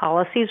what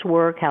policies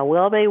work, how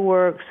well they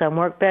work. Some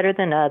work better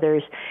than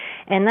others.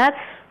 And that's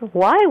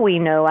why we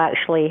know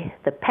actually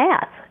the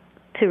path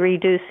to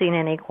reducing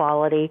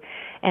inequality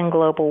and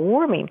global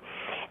warming.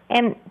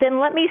 And then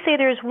let me say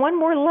there's one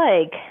more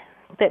leg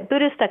that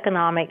Buddhist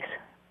economics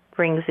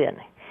brings in,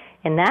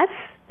 and that's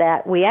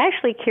that we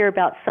actually care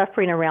about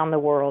suffering around the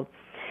world.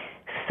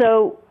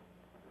 So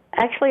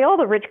actually all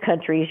the rich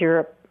countries,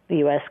 Europe, the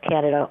U.S.,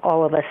 Canada,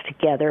 all of us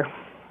together,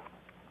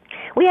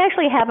 we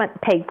actually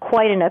haven't paid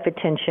quite enough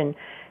attention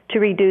to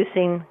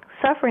reducing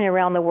suffering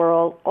around the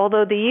world,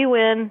 although the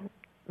UN,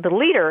 the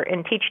leader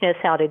in teaching us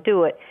how to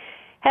do it,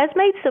 has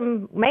made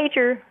some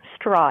major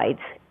strides.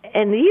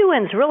 And the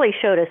UN's really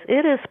showed us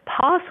it is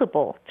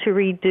possible to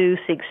reduce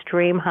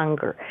extreme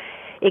hunger,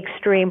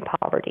 extreme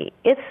poverty.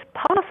 It's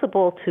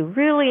possible to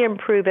really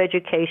improve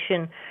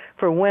education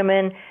for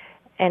women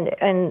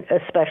and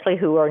especially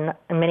who are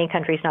in many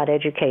countries not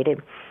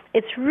educated.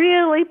 It's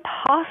really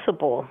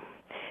possible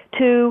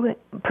to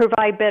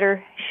provide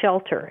better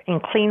shelter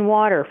and clean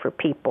water for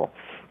people.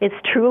 It's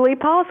truly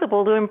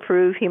possible to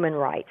improve human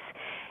rights.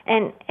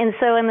 And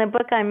so in the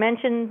book I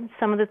mentioned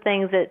some of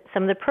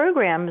the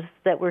programs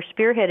that were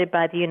spearheaded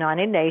by the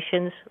United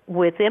Nations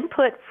with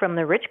input from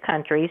the rich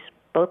countries,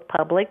 both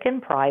public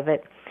and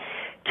private,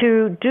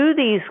 to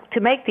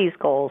make these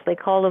goals. They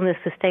call them the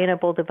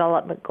Sustainable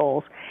Development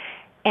Goals.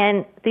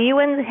 And the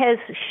UN has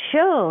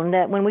shown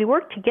that when we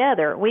work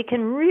together, we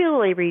can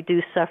really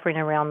reduce suffering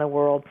around the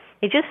world.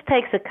 It just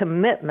takes a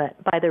commitment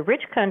by the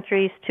rich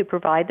countries to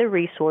provide the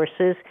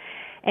resources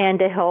and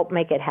to help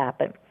make it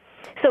happen.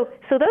 So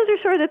those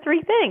are sort of the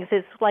three things.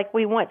 It's like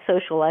we want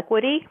social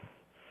equity,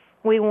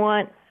 we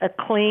want a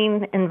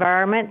clean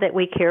environment that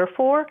we care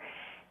for,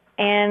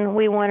 and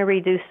we want to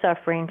reduce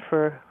suffering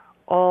for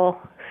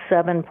all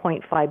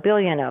 7.5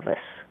 billion of us,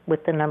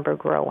 with the number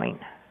growing.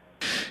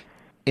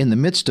 In the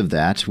midst of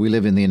that, we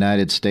live in the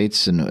United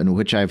States, in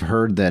which I've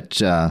heard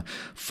that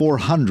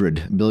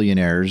 400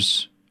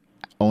 billionaires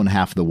own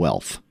half the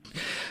wealth.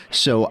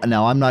 So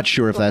now I'm not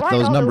sure if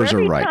those numbers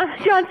are right.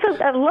 John,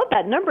 so I love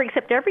that number,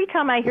 except every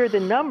time I hear the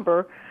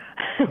number,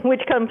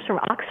 which comes from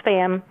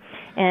Oxfam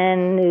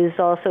and is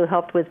also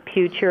helped with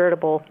Pew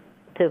Charitable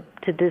to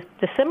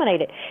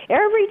disseminate it,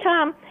 every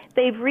time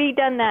they've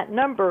redone that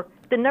number,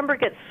 the number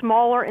gets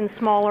smaller and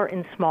smaller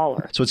and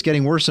smaller. So it's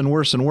getting worse and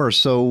worse and worse.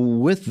 So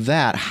with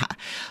that,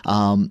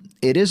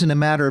 it isn't a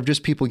matter of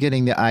just people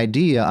getting the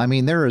idea. I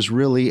mean, there is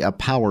really a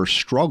power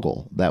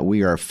struggle that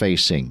we are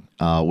facing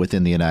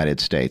within the United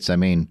States. I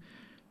mean,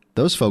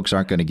 those folks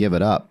aren't going to give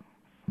it up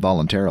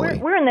voluntarily.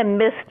 We're in the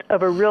midst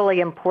of a really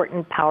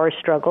important power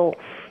struggle.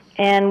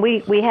 And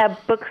we have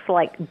books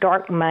like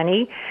Dark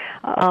Money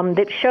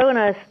that shown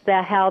us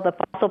that how the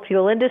fossil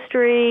fuel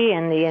industry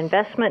and the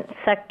investment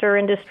sector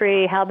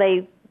industry, how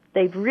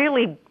they've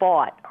really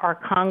bought our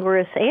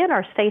Congress and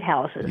our state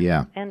houses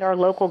and our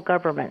local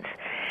governments.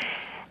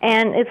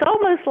 And it's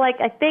almost like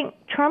I think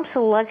Trump's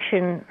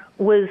election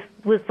was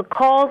the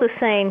call to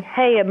saying,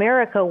 hey,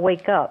 America,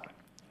 wake up.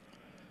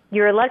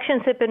 Your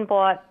elections have been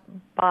bought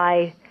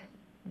by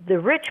the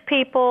rich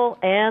people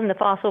and the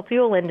fossil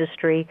fuel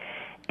industry.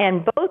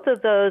 And both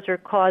of those are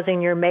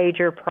causing your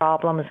major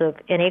problems of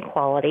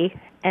inequality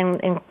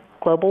and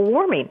global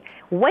warming.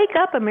 Wake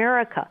up,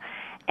 America.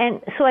 And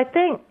so I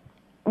think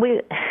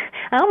I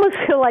almost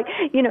feel like,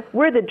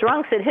 we're the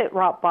drunks that hit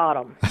rock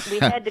bottom. We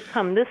had to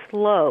come this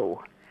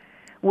low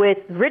with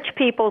rich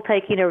people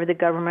taking over the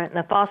government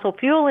and the fossil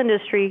fuel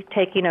industry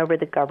taking over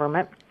the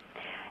government.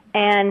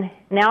 And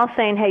now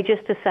saying, hey,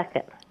 just a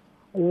second.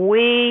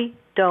 We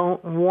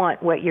don't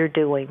want what you're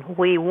doing.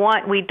 We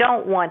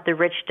don't want the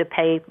rich to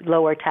pay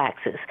lower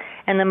taxes.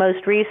 And the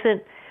most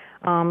recent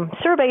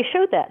survey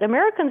showed that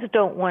Americans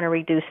don't want to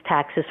reduce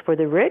taxes for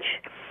the rich,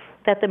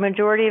 that the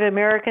majority of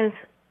Americans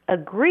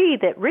agree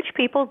that rich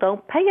people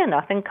don't pay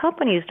enough and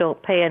companies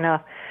don't pay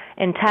enough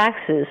in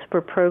taxes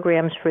for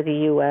programs for the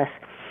U.S.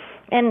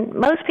 And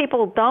most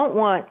people don't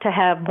want to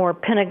have more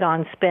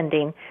Pentagon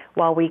spending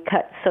while we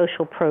cut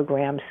social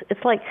programs.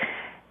 It's like,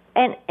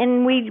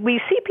 and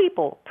we see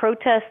people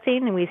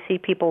protesting and we see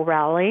people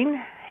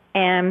rallying,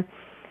 and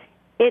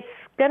it's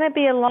going to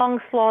be a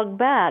long slog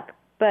back,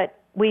 but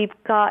we've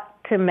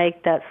got to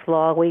make that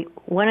slog.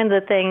 One of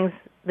the things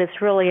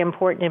that's really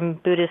important in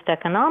Buddhist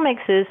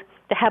economics is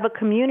to have a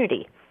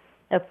community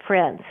of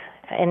friends.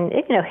 And,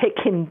 it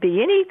can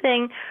be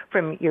anything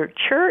from your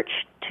church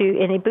to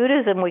any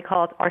Buddhism, we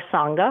call it our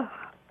Sangha,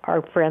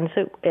 our friends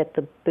at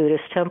the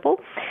Buddhist temple.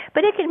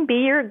 But it can be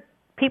your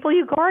people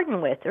you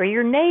garden with, or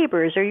your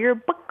neighbors, or your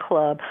book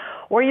club,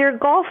 or your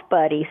golf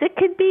buddies. It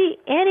could be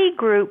any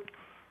group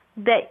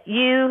that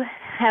you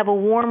have a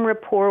warm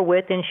rapport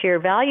with and share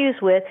values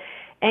with,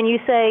 and you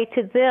say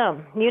to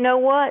them, you know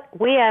what,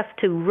 we have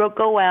to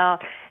go out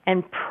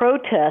and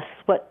protest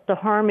what the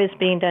harm is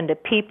being done to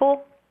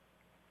people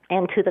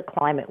and to the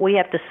climate. We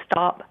have to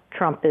stop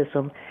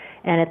Trumpism.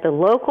 And at the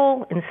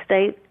local and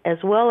state as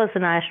well as the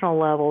national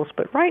levels,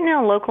 but right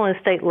now local and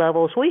state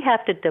levels, we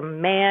have to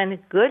demand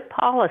good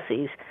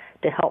policies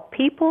to help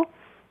people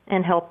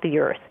and help the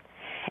earth.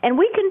 And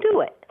we can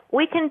do it.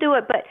 We can do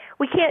it, but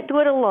we can't do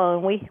it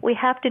alone. We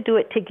have to do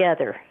it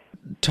together.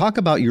 talk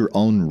about your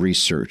own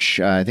research.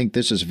 I think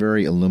this is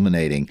very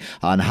illuminating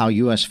on how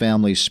U.S.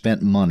 families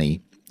spent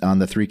money on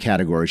the three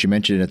categories. You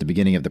mentioned it at the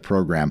beginning of the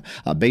program,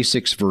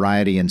 basics,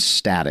 variety, and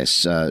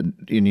status. And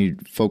you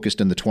focused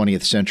in the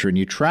 20th century, and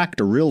you tracked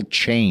a real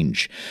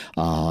change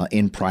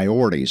in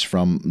priorities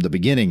from the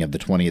beginning of the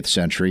 20th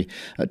century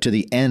to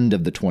the end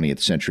of the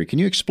 20th century. Can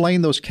you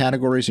explain those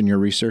categories in your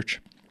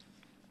research?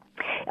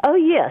 Oh,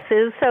 yes.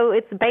 So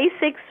it's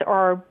basics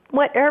are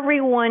what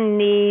everyone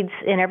needs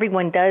and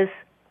everyone does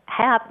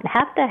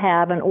have to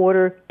have in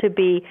order to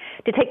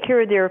take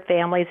care of their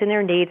families and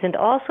their needs, and to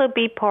also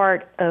be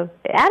part of,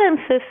 Adams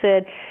has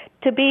said,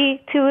 to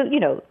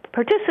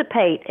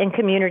participate in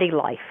community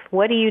life.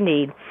 What do you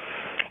need?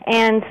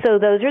 And so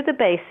those are the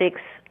basics.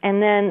 And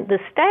then the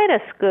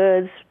status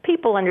goods,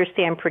 people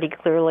understand pretty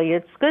clearly.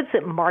 It's goods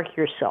that mark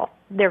yourself.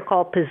 They're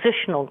called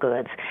positional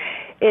goods.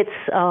 It's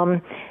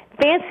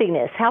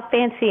fanciness. How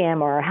fancy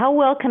am I? How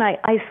well can I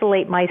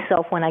isolate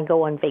myself when I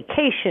go on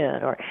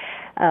vacation? Or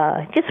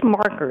just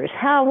markers.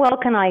 How well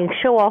can I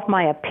show off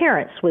my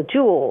appearance with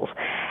jewels?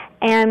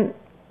 And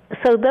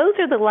so those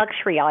are the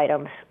luxury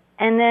items.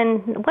 And then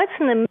what's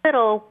in the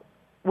middle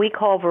we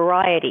call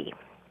variety,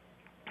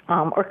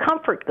 or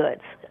comfort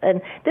goods.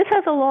 And this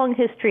has a long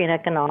history in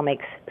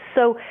economics.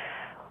 So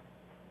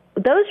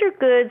those are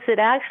goods that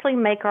actually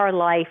make our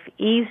life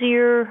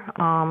easier,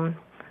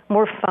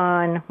 more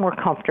fun, more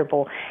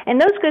comfortable. And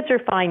those goods are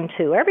fine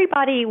too.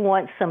 Everybody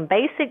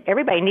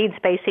needs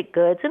basic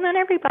goods, and then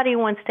everybody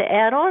wants to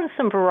add on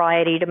some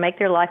variety to make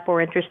their life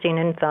more interesting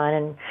and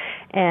fun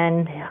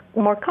and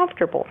more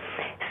comfortable.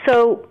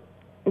 So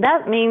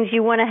that means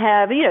you want to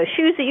have,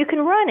 shoes that you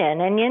can run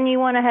in, and then you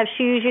want to have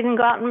shoes you can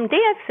go out and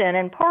dance in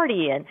and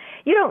party in.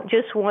 You don't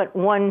just want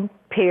one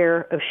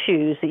pair of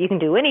shoes that you can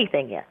do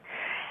anything in.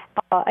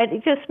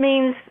 It just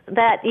means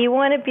that you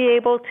want to be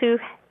able to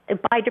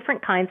buy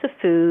different kinds of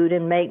food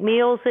and make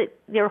meals that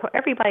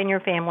everybody in your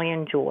family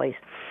enjoys.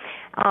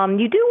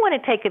 You do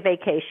want to take a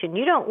vacation.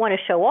 You don't want to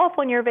show off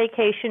on your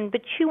vacation,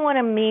 but you want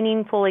a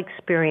meaningful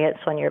experience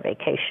on your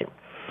vacation.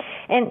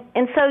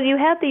 And so you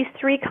have these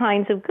three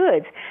kinds of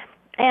goods.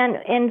 And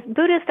in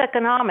Buddhist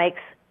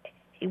economics,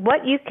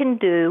 what you can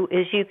do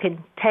is you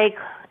can take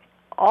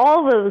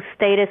all those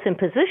status and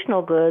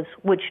positional goods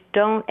which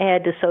don't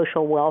add to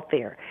social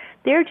welfare.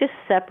 They're just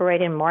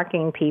separating,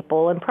 marking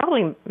people, and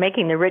probably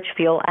making the rich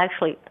feel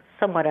actually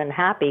somewhat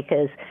unhappy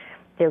because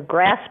they're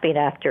grasping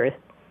after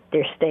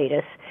their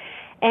status.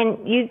 And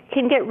you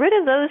can get rid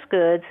of those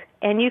goods,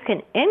 and you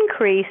can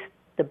increase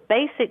the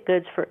basic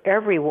goods for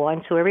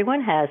everyone, so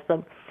everyone has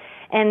them.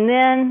 And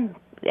then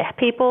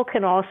people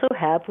can also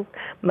have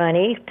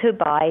money to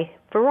buy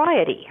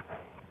variety.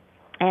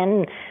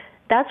 And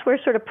that's where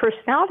sort of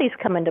personalities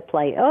come into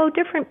play. Oh,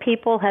 different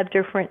people have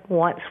different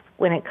wants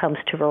when it comes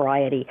to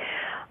variety.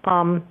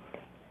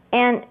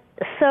 And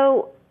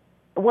so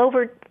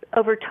over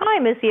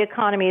time, as the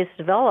economy has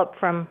developed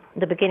from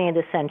the beginning of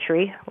the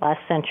century, last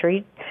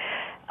century,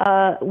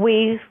 the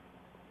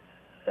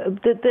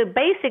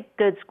basic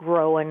goods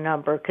grow in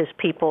number because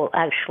people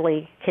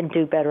actually can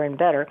do better and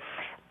better.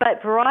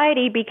 But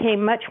variety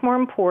became much more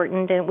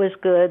important, and it was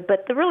good.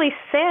 But the really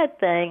sad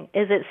thing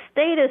is that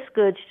status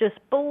goods just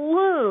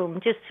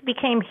ballooned, just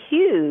became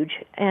huge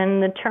in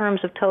the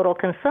terms of total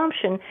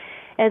consumption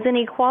as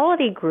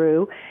inequality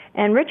grew,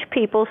 and rich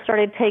people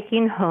started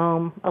taking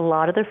home a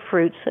lot of the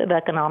fruits of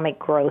economic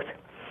growth.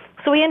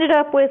 So we ended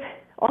up with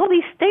all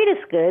these status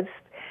goods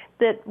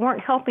that weren't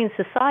helping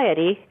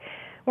society,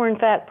 were in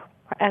fact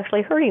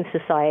actually hurting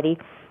society.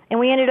 And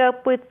we ended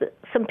up with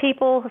some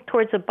people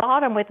towards the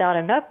bottom without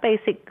enough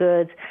basic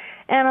goods,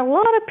 and a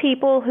lot of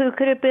people who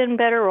could have been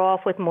better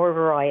off with more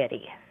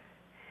variety.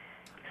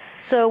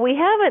 So we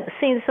haven't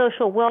seen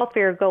social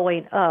welfare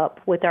going up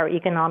with our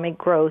economic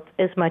growth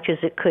as much as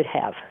it could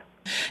have.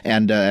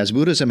 And as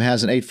Buddhism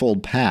has an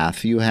eightfold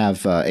path, you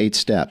have 8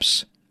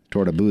 steps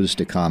toward a Buddhist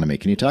economy.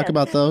 Can you talk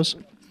about those?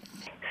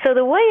 So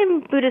the way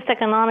in Buddhist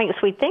economics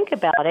we think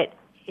about it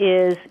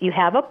is you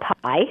have a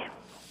pie.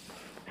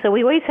 So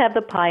we always have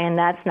the pie, and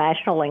that's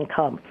national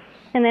income.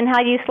 And then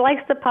how you slice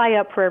the pie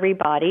up for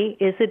everybody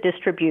is the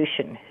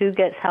distribution, who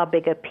gets how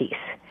big a piece.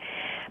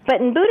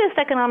 But in Buddhist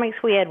economics,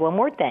 we add one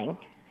more thing,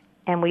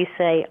 and we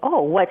say,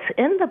 oh, what's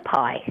in the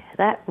pie?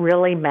 That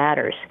really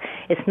matters.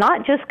 It's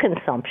not just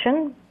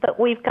consumption, but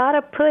we've got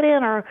to put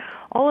in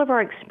all of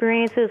our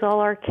experiences, all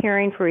our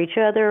caring for each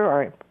other,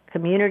 our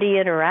community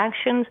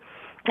interactions,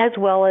 as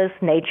well as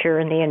nature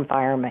and the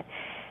environment.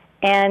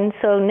 And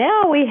so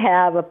now we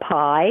have a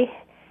pie,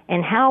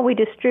 and how we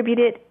distribute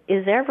it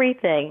is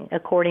everything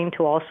according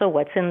to also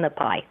what's in the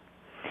pie.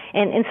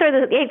 And so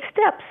the 8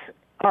 steps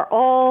are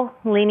all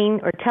leaning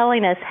or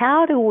telling us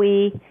how do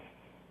we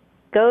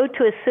go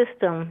to a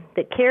system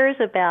that cares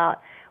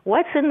about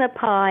what's in the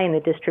pie and the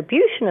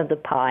distribution of the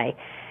pie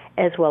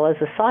as well as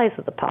the size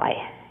of the pie.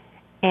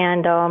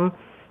 And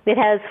it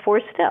has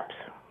 4 steps.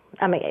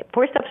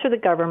 4 steps for the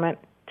government,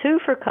 2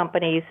 for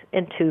companies,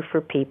 and 2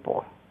 for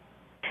people.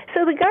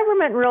 So the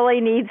government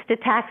really needs to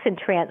tax and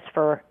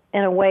transfer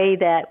in a way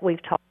that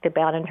we've talked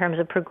about in terms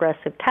of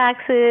progressive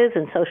taxes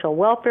and social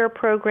welfare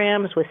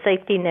programs with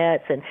safety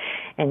nets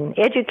and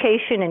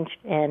education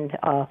and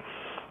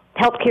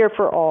health care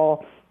for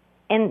all.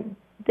 And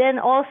then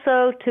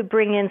also to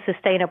bring in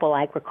sustainable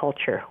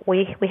agriculture.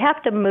 We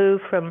have to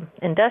move from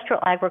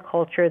industrial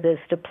agriculture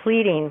that's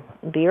depleting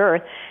the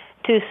earth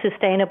to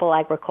sustainable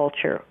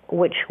agriculture,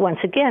 which, once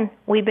again,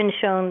 we've been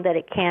shown that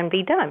it can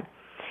be done.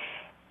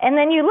 And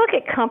then you look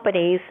at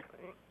companies,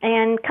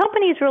 and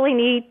companies really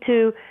need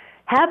to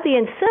have the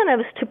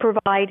incentives to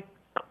provide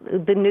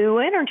the new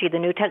energy, the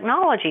new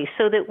technology,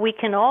 so that we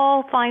can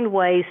all find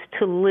ways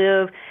to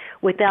live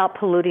without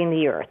polluting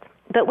the earth.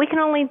 But we can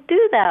only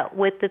do that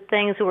with the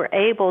things that we're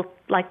able,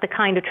 like the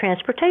kind of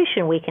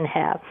transportation we can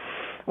have,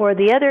 or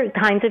the other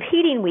kinds of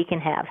heating we can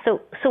have.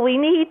 So we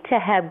need to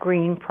have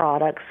green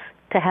products,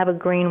 to have a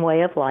green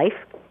way of life.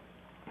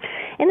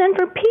 And then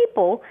for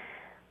people,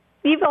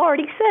 you've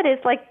already said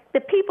it's like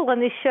the people on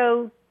this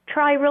show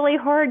try really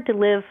hard to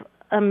live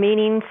a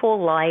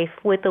meaningful life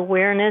with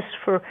awareness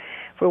for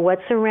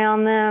what's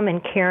around them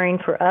and caring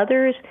for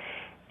others,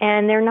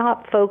 and they're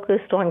not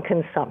focused on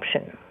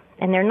consumption.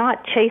 And they're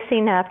not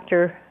chasing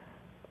after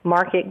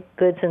market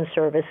goods and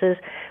services,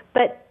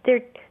 but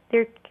they're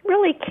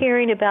really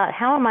caring about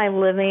how am I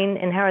living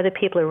and how are the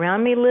people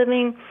around me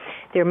living.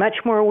 They're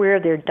much more aware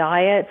of their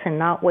diets and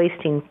not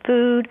wasting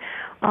food.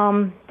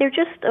 They're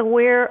just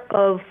aware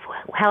of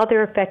how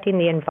they're affecting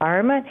the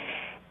environment.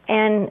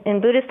 And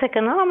in Buddhist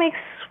economics,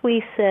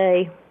 we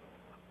say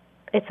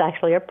it's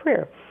actually a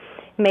prayer.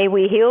 May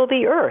we heal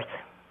the earth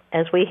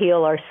as we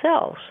heal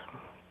ourselves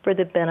for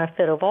the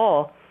benefit of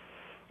all.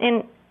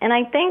 And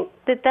I think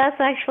that that's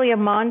actually a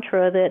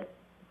mantra that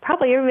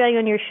probably everybody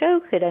on your show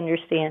could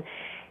understand.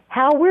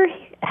 How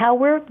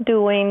we're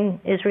doing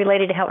is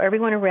related to how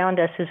everyone around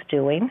us is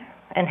doing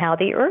and how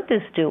the earth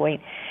is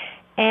doing.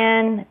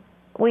 And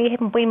we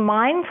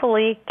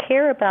mindfully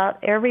care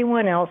about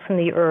everyone else in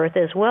the earth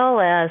as well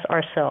as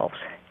ourselves.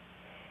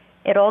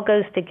 It all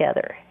goes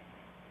together.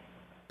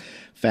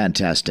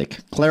 Fantastic.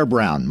 Claire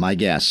Brown, my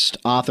guest,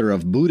 author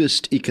of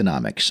Buddhist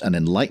Economics, An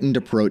Enlightened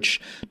Approach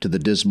to the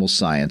Dismal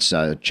Science.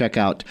 Check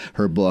out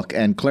her book.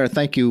 And Claire,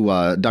 thank you,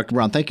 Dr.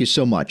 Brown, thank you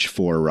so much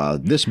for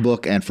this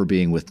book and for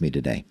being with me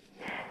today.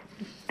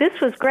 This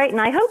was great,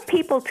 and I hope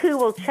people, too,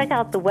 will check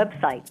out the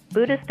website,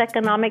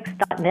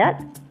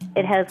 BuddhistEconomics.net.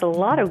 It has a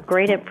lot of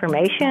great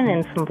information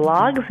and some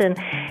blogs, and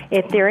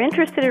if they're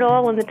interested at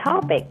all in the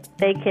topic,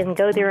 they can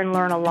go there and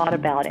learn a lot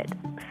about it.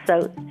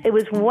 So it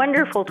was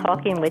wonderful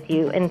talking with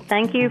you, and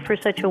thank you for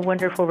such a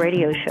wonderful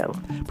radio show.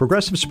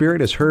 Progressive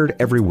Spirit is heard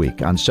every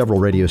week on several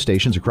radio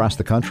stations across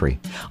the country.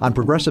 On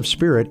Progressive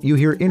Spirit, you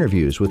hear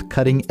interviews with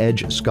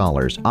cutting-edge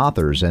scholars,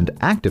 authors, and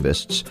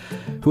activists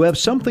who have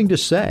something to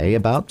say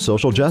about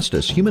social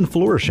justice, human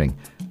flourishing,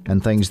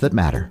 and things that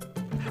matter.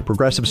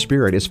 Progressive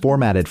Spirit is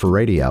formatted for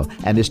radio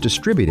and is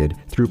distributed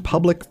through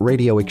Public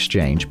Radio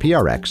Exchange,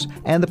 PRX,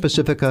 and the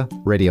Pacifica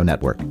Radio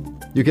Network.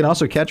 You can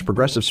also catch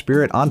Progressive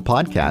Spirit on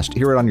podcast.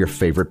 Hear it on your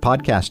favorite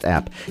podcast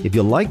app. If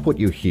you like what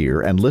you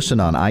hear and listen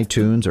on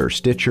iTunes or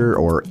Stitcher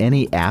or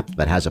any app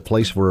that has a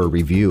place for a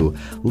review,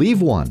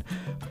 leave one.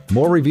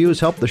 More reviews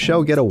help the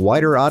show get a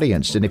wider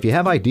audience. And if you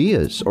have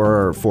ideas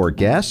or for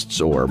guests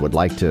or would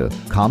like to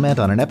comment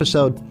on an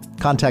episode,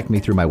 contact me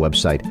through my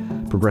website,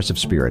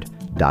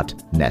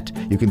 progressivespirit.net.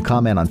 You can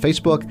comment on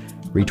Facebook,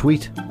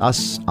 retweet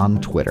us on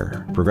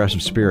Twitter.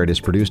 Progressive Spirit is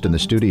produced in the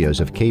studios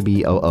of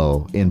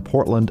KBOO in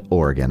Portland,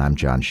 Oregon. I'm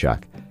John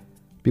Shuck.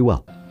 Be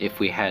well. If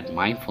we had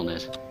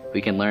mindfulness,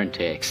 we can learn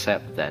to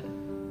accept that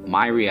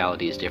my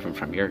reality is different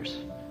from yours,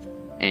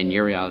 and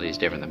your reality is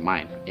different than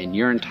mine. And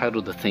you're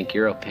entitled to think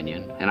your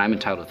opinion, and I'm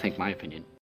entitled to think my opinion.